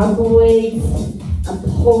 Rhomboids.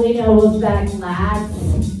 Pulling elbows back, lats.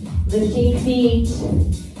 Lifting feet.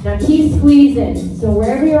 Now keep squeezing. So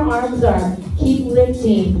wherever your arms are, keep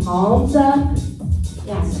lifting. Palms up.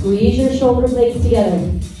 Yeah, squeeze your shoulder blades together.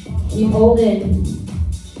 Keep holding.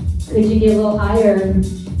 Could you get a little higher?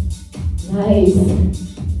 Nice.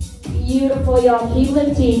 Beautiful, y'all. Keep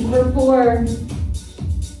lifting for 4,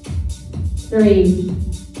 3,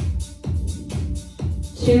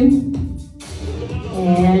 2,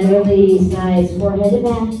 and release. Nice. Forehead to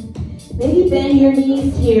back. Maybe bend your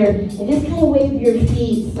knees here and just kind of wave your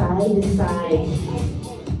feet side to side.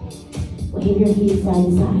 Wave your feet side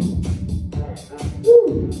to side.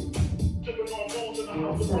 Woo.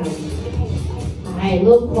 Awesome. All right,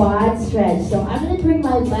 little quad stretch. So I'm going to bring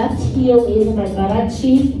my left heel into my buttock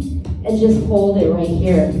cheek and just hold it right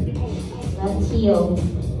here. Left heel.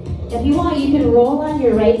 If you want, you can roll on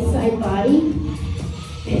your right side body.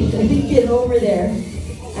 Get over there.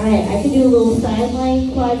 All right, I can do a little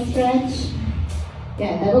sideline quad stretch.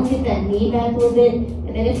 Yeah, that'll get that knee back a little bit.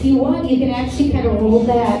 And then if you want, you can actually kind of roll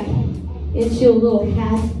back into a little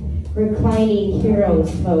half reclining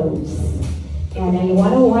hero's pose. And now you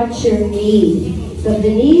want to watch your knee. So if the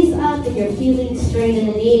knee's up and you're feeling straight in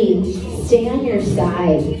the knee, stay on your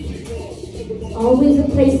side. Always a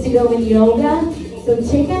place to go in yoga. So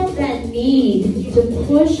take out that need to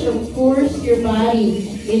push or force your body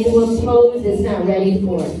into a pose it's not ready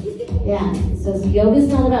for. Yeah, so yoga's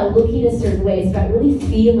not about looking a certain way. It's about really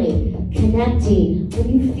feeling, connecting. What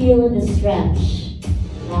do you feel in the stretch?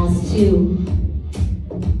 Last two.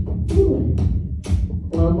 Ooh.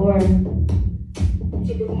 One more.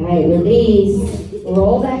 All right, release.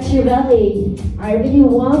 Roll back to your belly. All right, we're gonna do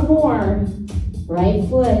one more. Right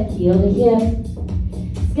foot, heel to hip.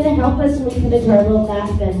 It's gonna help us when we come into our little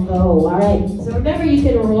back bend bow. All right, so remember you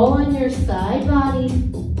can roll on your side body,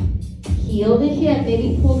 heel to hip,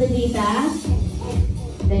 maybe pull the knee back.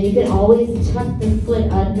 Then you can always tuck the foot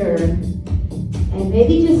under. And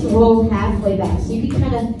maybe just roll halfway back. So you can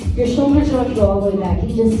kind of, your shoulders don't have to go all the way back. You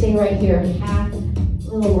can just stay right here, half,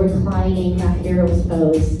 little reclining, half hero's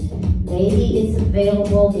pose. Maybe it's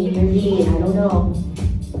available in your knee, I don't know.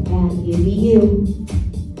 Yeah, you be you.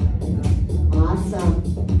 Awesome.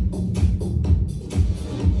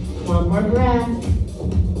 One more breath.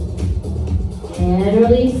 And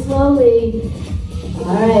release slowly.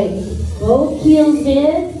 All right, both heels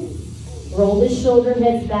in. Roll the shoulder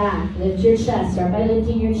heads back. Lift your chest. Start by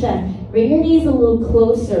lifting your chest. Bring your knees a little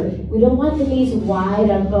closer. We don't want the knees wide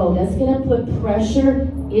on both. That's going to put pressure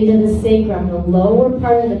into the sacrum, the lower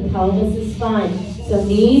part of the pelvis and spine. So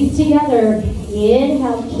knees together.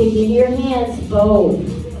 Inhale, kick into your hands, both.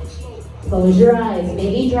 Close your eyes.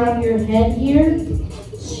 Maybe drop your head here.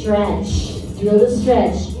 Stretch. Feel the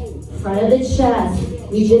stretch. Front of the chest.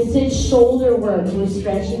 We just did shoulder work. We're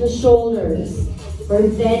stretching the shoulders. We're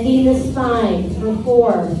bending the spine for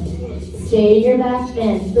 4. Stay in your back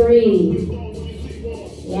bend. 3.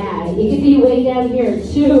 Yeah, you could be way down here.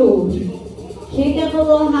 2. Kick up a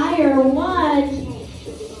little higher. 1.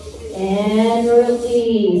 And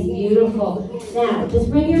release. Beautiful. Now, just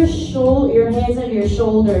bring your hands under your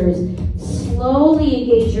shoulders. Slowly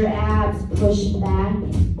engage your abs. Push back.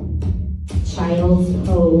 Child's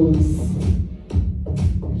pose.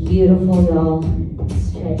 Beautiful, y'all.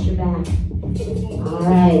 Stretch your back. All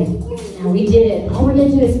right. Now we did it. All we're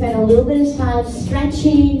going to do is spend a little bit of time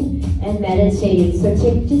stretching and meditating. So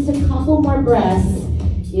take just a couple more breaths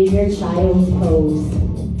in your child's pose.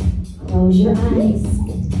 Close your eyes.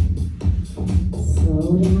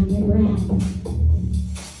 Slow down your breath.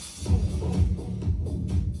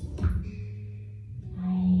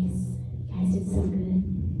 Nice. You guys did so good.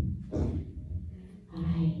 All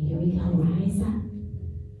right, here we go. Rise up.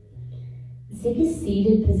 Let's take a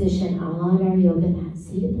seated position on our yoga mat.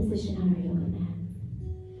 Seated position on our yoga mat.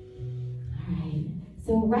 All right.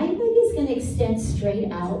 So right leg is going to extend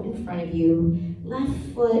straight out in front of you. Left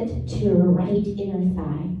foot to your right inner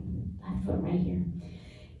thigh. Left foot right here.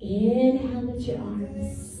 Inhale, lift your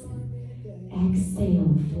arms.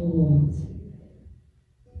 Exhale, fold.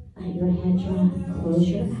 Let your head drop. Close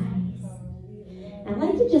your eyes. I'd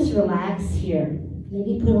like to just relax here.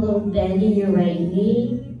 Maybe put a little bend in your right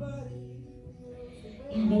knee.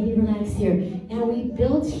 And maybe relax here. Now we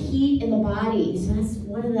built heat in the body, so that's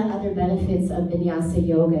one of the other benefits of Vinyasa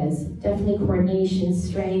yoga. Is definitely coordination,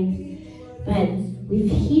 strength, but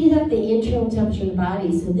we've heated up the internal temperature of the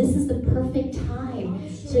body, so this is the perfect time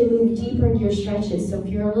to move deeper into your stretches. So if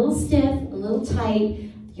you're a little stiff, a little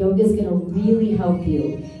tight, yoga is going to really help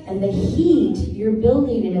you. And the heat you're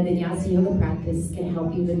building in a Vinyasa yoga practice is going to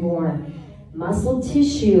help you even more. Muscle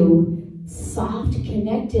tissue, soft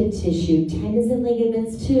connective tissue, tendons and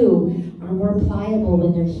ligaments too, are more pliable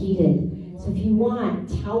when they're heated. So if you want,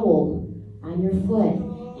 towel on your foot,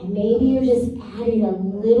 and maybe you're just adding a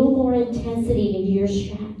little more intensity into your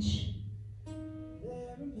stretch.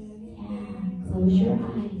 Yeah, close your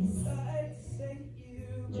eyes.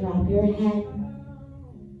 Drop your head.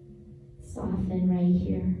 Soften right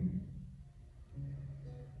here.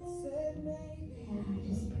 Yeah,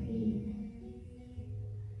 just breathe.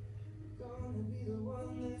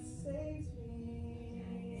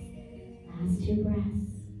 Last 2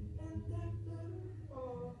 breaths.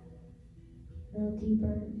 A little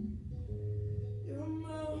deeper.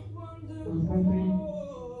 One more breath.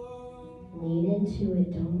 Lean into it.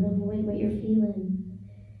 Don't avoid what you're feeling.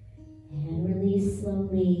 And release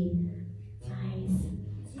slowly. Nice.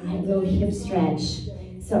 All right, little hip stretch.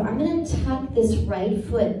 So I'm going to tuck this right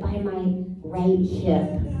foot by my right hip.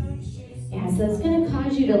 Yeah, so it's going to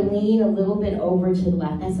cause you to lean a little bit over to the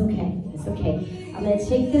left. That's okay. That's okay. I'm going to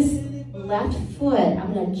take this left foot.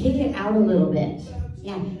 I'm going to kick it out a little bit.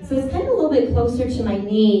 Yeah, so it's kind of a little bit closer to my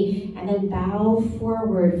knee, and then bow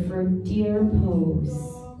forward for deer pose.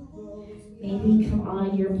 Maybe come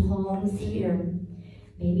on your palms here.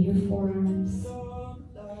 Maybe your forearms.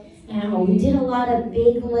 Now, we did a lot of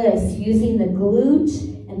big lifts using the glute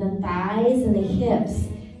and the thighs and the hips.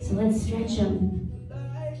 So let's stretch them.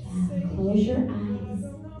 Yeah, close your eyes.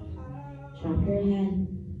 Drop your head.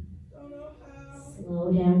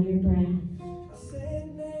 Slow down your breath.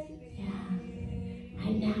 Yeah.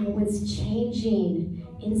 Right now, what's changing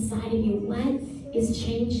inside of you? What is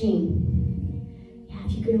changing?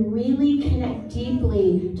 If you can really connect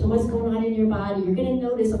deeply to what's going on in your body, you're going to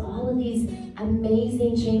notice all of these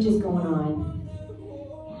amazing changes going on.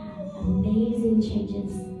 Yeah, amazing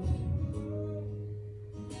changes.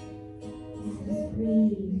 Yeah, just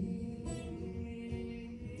breathe.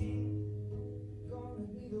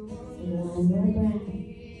 Take one more breath.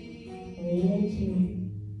 Lean into.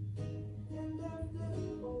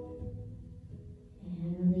 And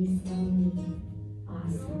release slowly.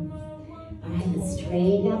 Awesome. All right, let's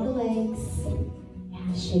straighten out the legs.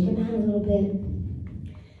 Yeah, shake them out a little bit.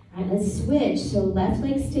 All right, let's switch. So left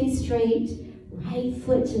leg stays straight, right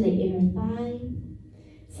foot to the inner thigh.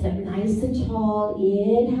 Sit up nice and tall.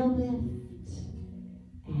 Inhale, lift.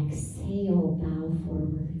 Exhale, bow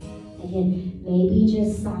forward. Again, maybe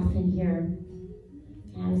just soften here.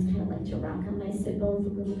 Yeah, I just kind of like to rock on my sit bones a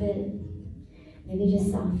little bit. Maybe just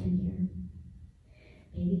soften here.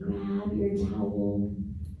 Maybe grab your towel.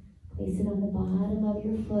 Place it on the bottom of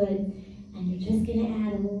your foot, and you're just going to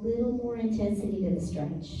add a little more intensity to the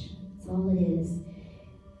stretch. That's all it is.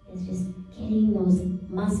 It's just getting those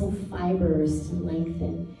muscle fibers to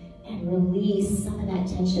lengthen and release some of that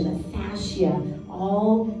tension, the fascia,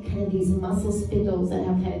 all kind of these muscle spindles that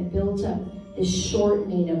have kind of built up. The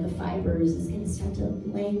shortening of the fibers is going to start to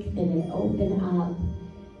lengthen and open up.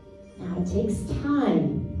 Now it takes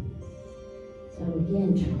time. So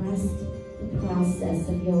again, trust the process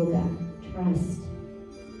of yoga. Trust.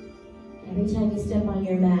 Every time you step on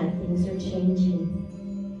your mat, things are changing.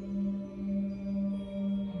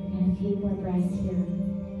 And we got a few more breaths here.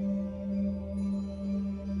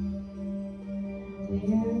 Where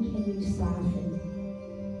can you soften?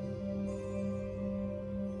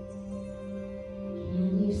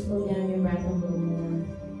 Can you slow down your breath a little more?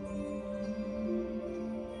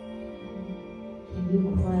 Can you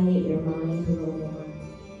quiet your mind a little more?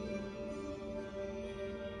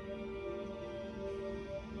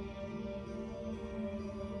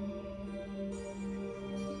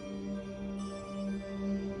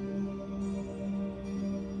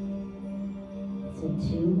 So 2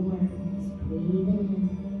 more. Just breathe in.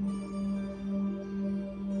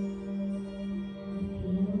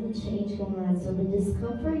 Feel the change going on. So the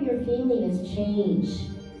discomfort you're feeling is change.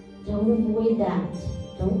 Don't avoid that.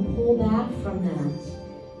 Don't pull back from that.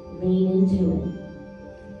 Lean into it.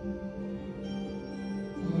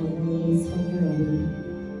 And release when you're ready.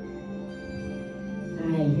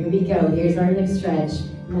 Alright, here we go. Here's our hip stretch.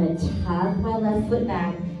 I'm going to tuck my left foot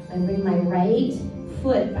back. I'm going to bring my right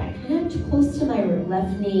foot back kind of close to my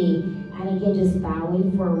left knee. And again, just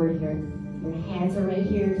bowing forward here. Your hands are right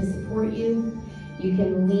here to support you. You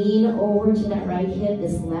can lean over to that right hip.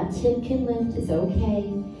 This left hip can lift. It's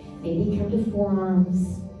okay. Maybe come to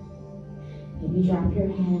forearms. Maybe drop your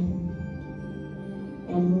head.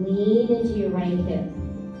 And lean into your right hip.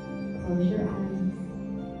 Close your eyes.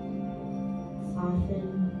 Soften.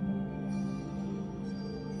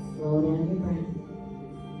 Slow down your breath.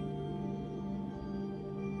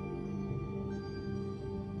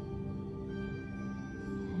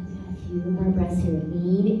 Few more breaths here.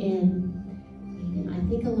 Lean in. Lean in. I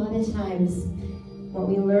think a lot of times what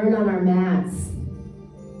we learn on our mats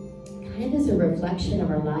kind of is a reflection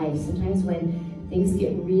of our lives. Sometimes when things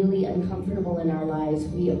get really uncomfortable in our lives,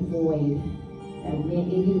 we avoid.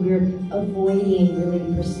 Maybe we're avoiding really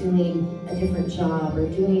pursuing a different job or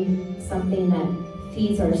doing something that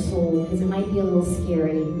feeds our soul because it might be a little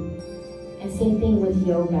scary. And same thing with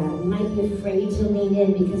yoga. We might be afraid to lean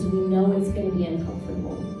in because we know it's going to be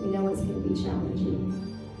uncomfortable. We know it's going to be challenging.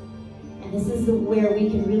 And this is where we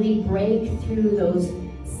can really break through those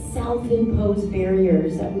self-imposed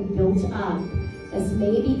barriers that we built up that's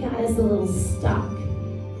maybe got us a little stuck,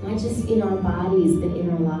 not just in our bodies, but in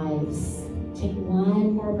our lives. Take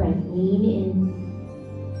one more breath. Lean in.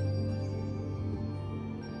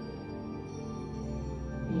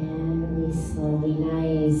 And release slowly.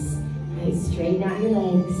 Nice. All right, straighten out your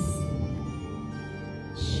legs.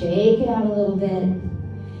 out a little bit.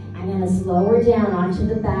 I'm going to lower down onto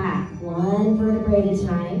the back, one vertebrae at a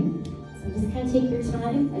time. So just kind of take your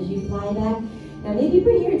time as you fly back. Now maybe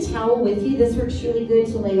bring your towel with you. This works really good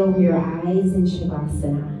to lay over your eyes in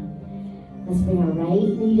Shavasana. Let's bring our right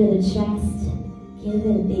knee to the chest. Give it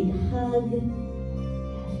a big hug.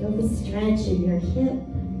 Feel the stretch in your hip.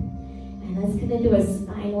 And let's kind of do a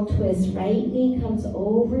spinal twist. Right knee comes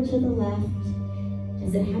over to the left.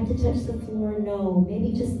 Does it have to touch the floor? No,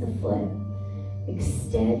 maybe just the foot.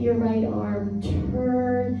 Extend your right arm,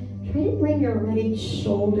 turn. Try to bring your right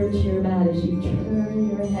shoulder to your mat as you turn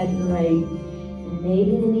your head right. And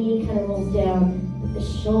maybe the knee kind of rolls down, but the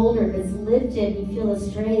shoulder is lifted. You feel it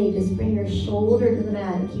straight. Just bring your shoulder to the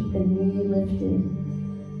mat and keep the knee lifted.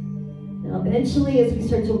 Now eventually, as we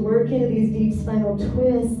start to work into these deep spinal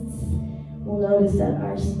twists, we'll notice that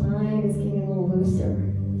our spine is getting a little looser.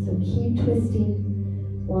 So keep twisting.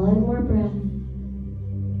 One more breath.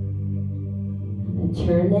 And then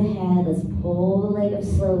turn the head. Let's pull the leg up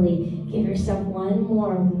slowly. Give yourself one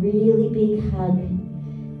more really big hug.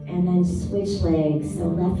 And then switch legs. So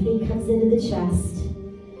left knee comes into the chest.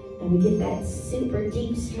 And we get that super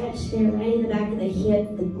deep stretch there right in the back of the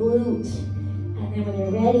hip, the glute. And then when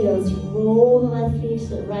you're ready, let's roll the left knee to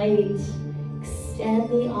the right. Extend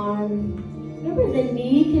the arm. Remember, the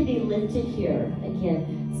knee can be lifted here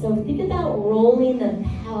again. So think about rolling the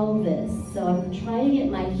pelvis. So I'm trying to get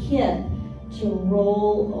my hip to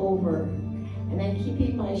roll over. And then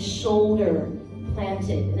keeping my shoulder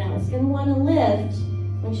planted. Now it's going to want to lift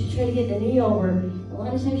once you try to get the knee over. A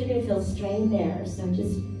lot of times you're going to feel strain there. So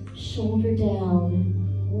just shoulder down.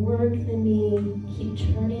 Work the knee. Keep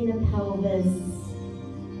turning the pelvis.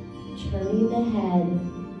 Turning the head.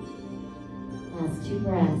 Last 2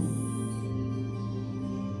 breaths.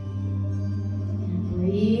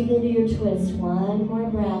 Breathe into your twist. One more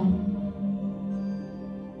breath.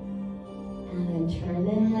 And then turn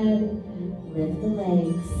the head. Lift the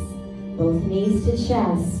legs. Both knees to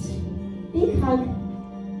chest. Big hug.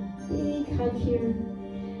 Big hug here.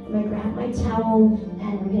 I'm going to grab my towel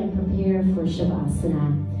and we're going to prepare for Shavasana.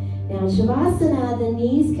 Now, Shavasana, the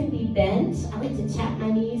knees can be bent. I like to tap my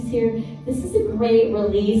knees here. This is a great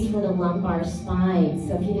release for the lumbar spine.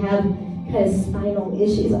 So if you have kind of spinal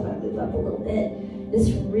issues, I'm going to move up a little bit. This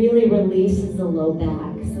really releases the low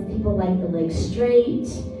back. Some people like the legs straight,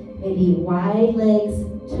 maybe wide legs,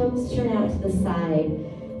 toes turn out to the side,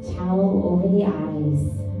 towel over the eyes,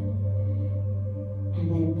 and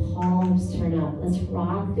then palms turn up. Let's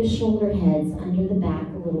rock the shoulder heads under the back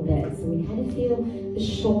a little bit. So we kind of feel the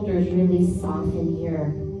shoulders really soften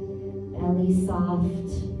here. Belly soft.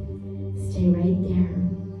 Stay right there.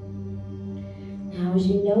 Now as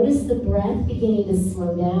you notice the breath beginning to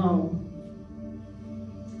slow down,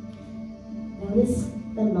 notice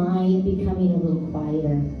the mind becoming a little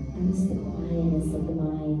quieter. Notice the quietness of the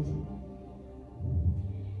mind.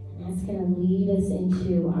 And that's going to lead us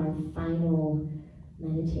into our final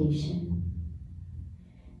meditation.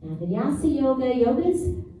 Now, Vinyasa yoga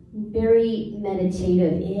is very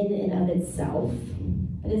meditative in and of itself,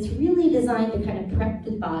 but it's really designed to kind of prep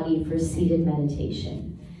the body for seated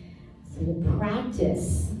meditation. So the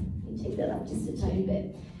practice, let me take that up just a tiny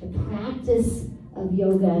bit. The practice of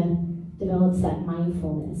yoga develops that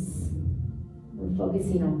mindfulness. We're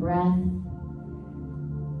focusing on breath,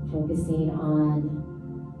 focusing on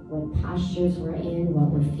what postures we're in, what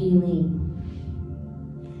we're feeling.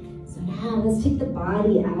 So now let's take the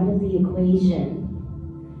body out of the equation.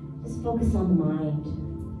 Just focus on the mind.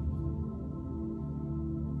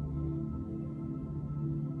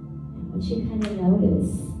 And once you kind of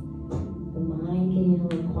notice the mind getting a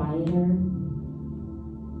little quieter,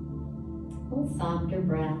 a little softer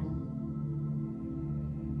breath.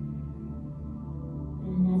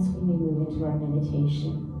 And that's when we move into our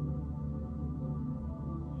meditation.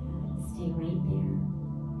 Stay right there.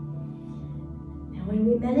 Now when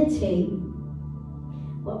we meditate,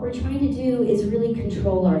 what we're trying to do is really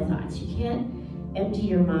control our thoughts. You can't empty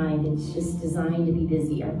your mind. It's just designed to be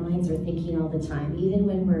busy. Our minds are thinking all the time. Even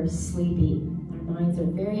when we're sleeping, our minds are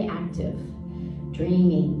very active,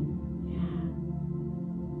 dreaming.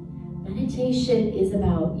 Yeah. Meditation is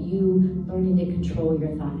about you learning to control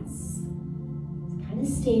your thoughts. Kind of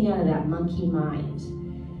staying out of that monkey mind.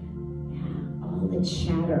 Yeah, all the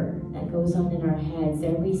chatter that goes on in our heads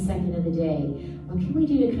every second of the day. What can we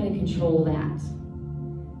do to kind of control that?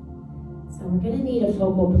 So we're going to need a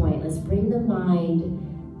focal point. Let's bring the mind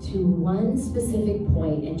to one specific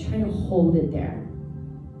point and try to hold it there.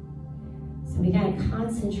 So we got to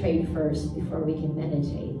concentrate first before we can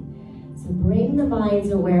meditate. So bring the mind's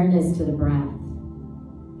awareness to the breath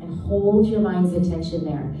and hold your mind's attention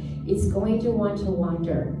there. It's going to want to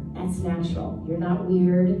wander. That's natural. You're not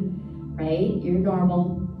weird, right? You're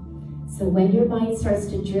normal. So when your mind starts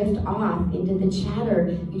to drift off into the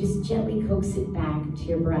chatter, you just gently coax it back to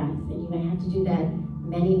your breath. And you might have to do that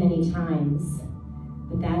many, many times.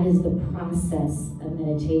 But that is the process of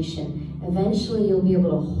meditation. Eventually, you'll be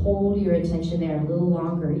able to hold your attention there a little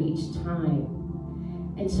longer each time,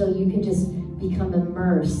 until you can just become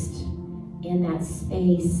immersed in that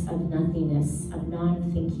space of nothingness, of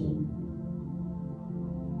non-thinking.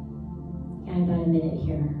 Got about a minute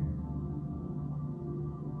here.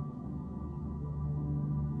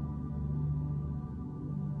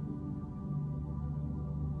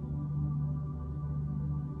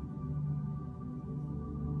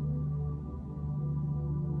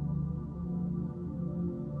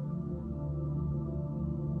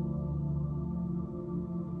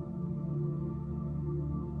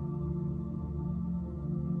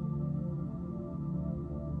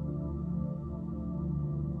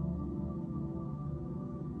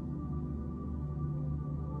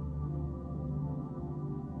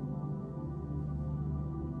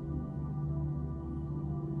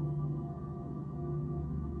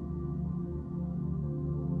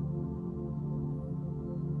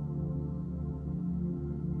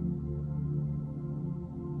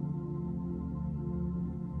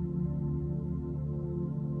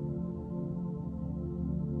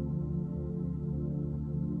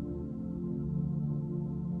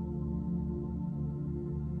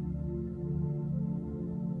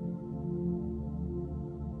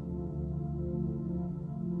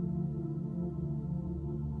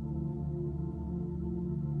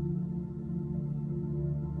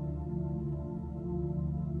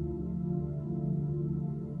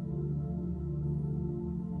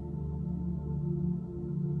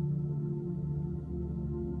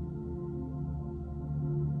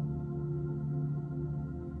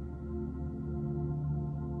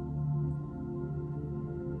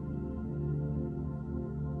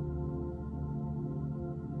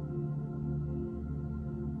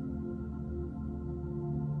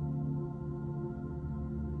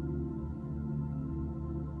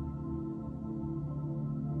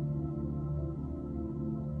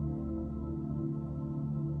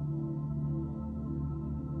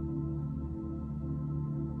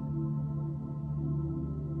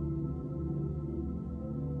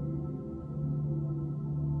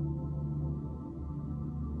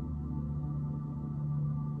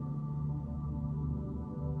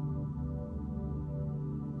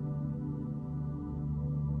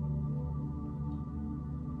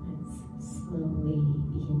 Slowly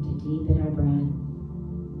begin to deepen our breath.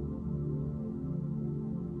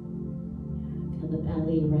 Feel the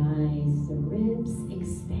belly rise, the ribs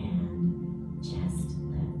expand, chest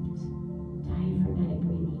lift, diaphragmatic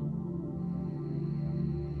breathing.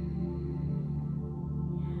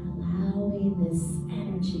 Allowing this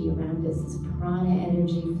energy around us, this prana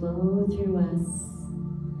energy, flow through us.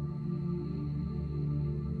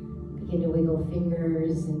 Begin to wiggle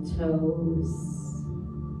fingers and toes.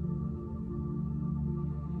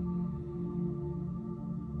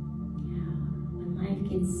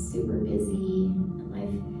 Gets super busy, and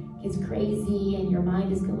life gets crazy, and your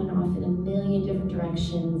mind is going off in a million different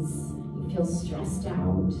directions. You feel stressed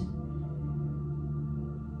out.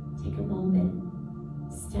 Take a moment,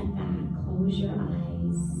 step back, close your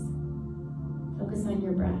eyes, focus on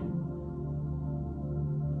your breath,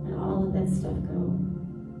 and all of that stuff go.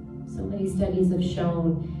 So many studies have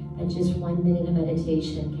shown that just 1 minute of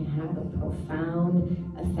meditation can have a profound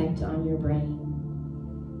effect on your brain.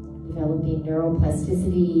 Developing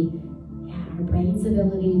neuroplasticity, our brain's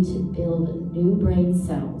ability to build new brain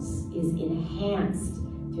cells is enhanced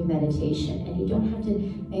through meditation. And you don't have to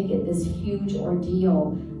make it this huge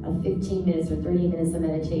ordeal of 15 minutes or 30 minutes of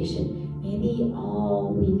meditation. Maybe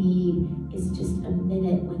all we need is just a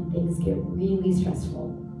minute when things get really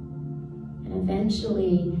stressful. And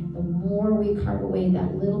eventually, the more we carve away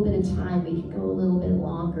that little bit of time, we can go a little bit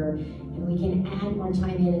longer, and we can add more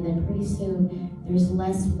time in, and then pretty soon, there's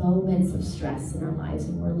less moments of stress in our lives,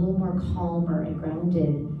 and we're a little more calmer and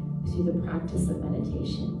grounded through the practice of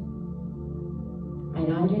meditation. Right,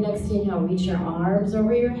 on your next inhale, reach your arms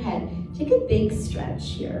over your head. Take a big stretch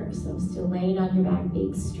here. So still laying on your back,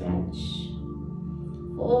 big stretch.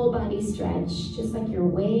 Full body stretch, just like you're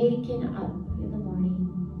waking up in the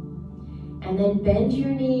morning. And then bend your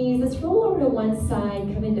knees. Let's roll over to one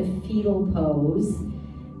side, come into fetal pose.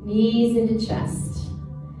 Knees into chest.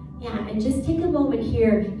 Yeah, and just take a moment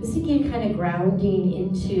here, just to get kind of grounding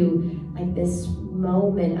into like this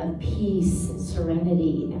moment of peace and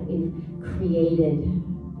serenity that we've created.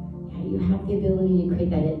 Yeah, you have the ability to create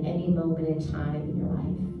that at any moment in time in your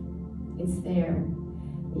life. It's there.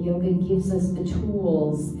 The yoga gives us the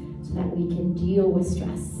tools so that we can deal with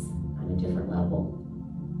stress on a different level.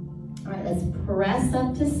 All right, let's press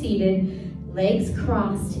up to seated, legs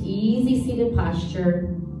crossed, easy seated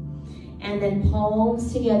posture. And then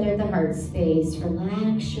palms together at the heart space.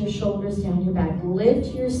 Relax your shoulders down your back.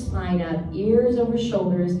 Lift your spine up, ears over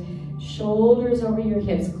shoulders, shoulders over your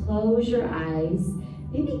hips. Close your eyes.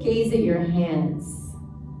 Maybe gaze at your hands.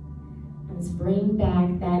 And let's bring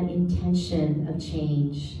back that intention of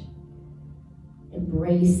change.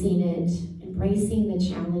 Embracing it, embracing the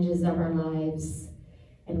challenges of our lives,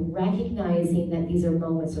 and recognizing that these are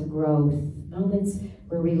moments of growth, moments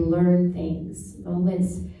where we learn things,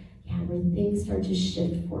 moments where things start to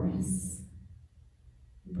shift for us.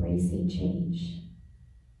 Embracing change.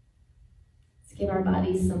 Let's give our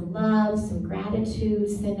bodies some love, some gratitude,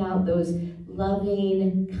 send out those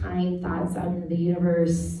loving, kind thoughts out into the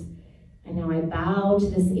universe. And now I bow to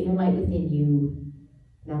this inner light within you.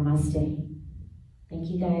 Namaste. Thank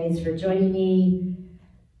you guys for joining me.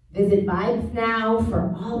 Visit Vibes Now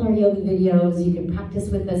for all our yoga videos. You can practice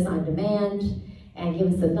with us on demand. And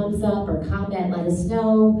give us a thumbs up or comment. Let us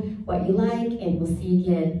know what you like, and we'll see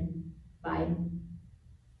you again. Bye.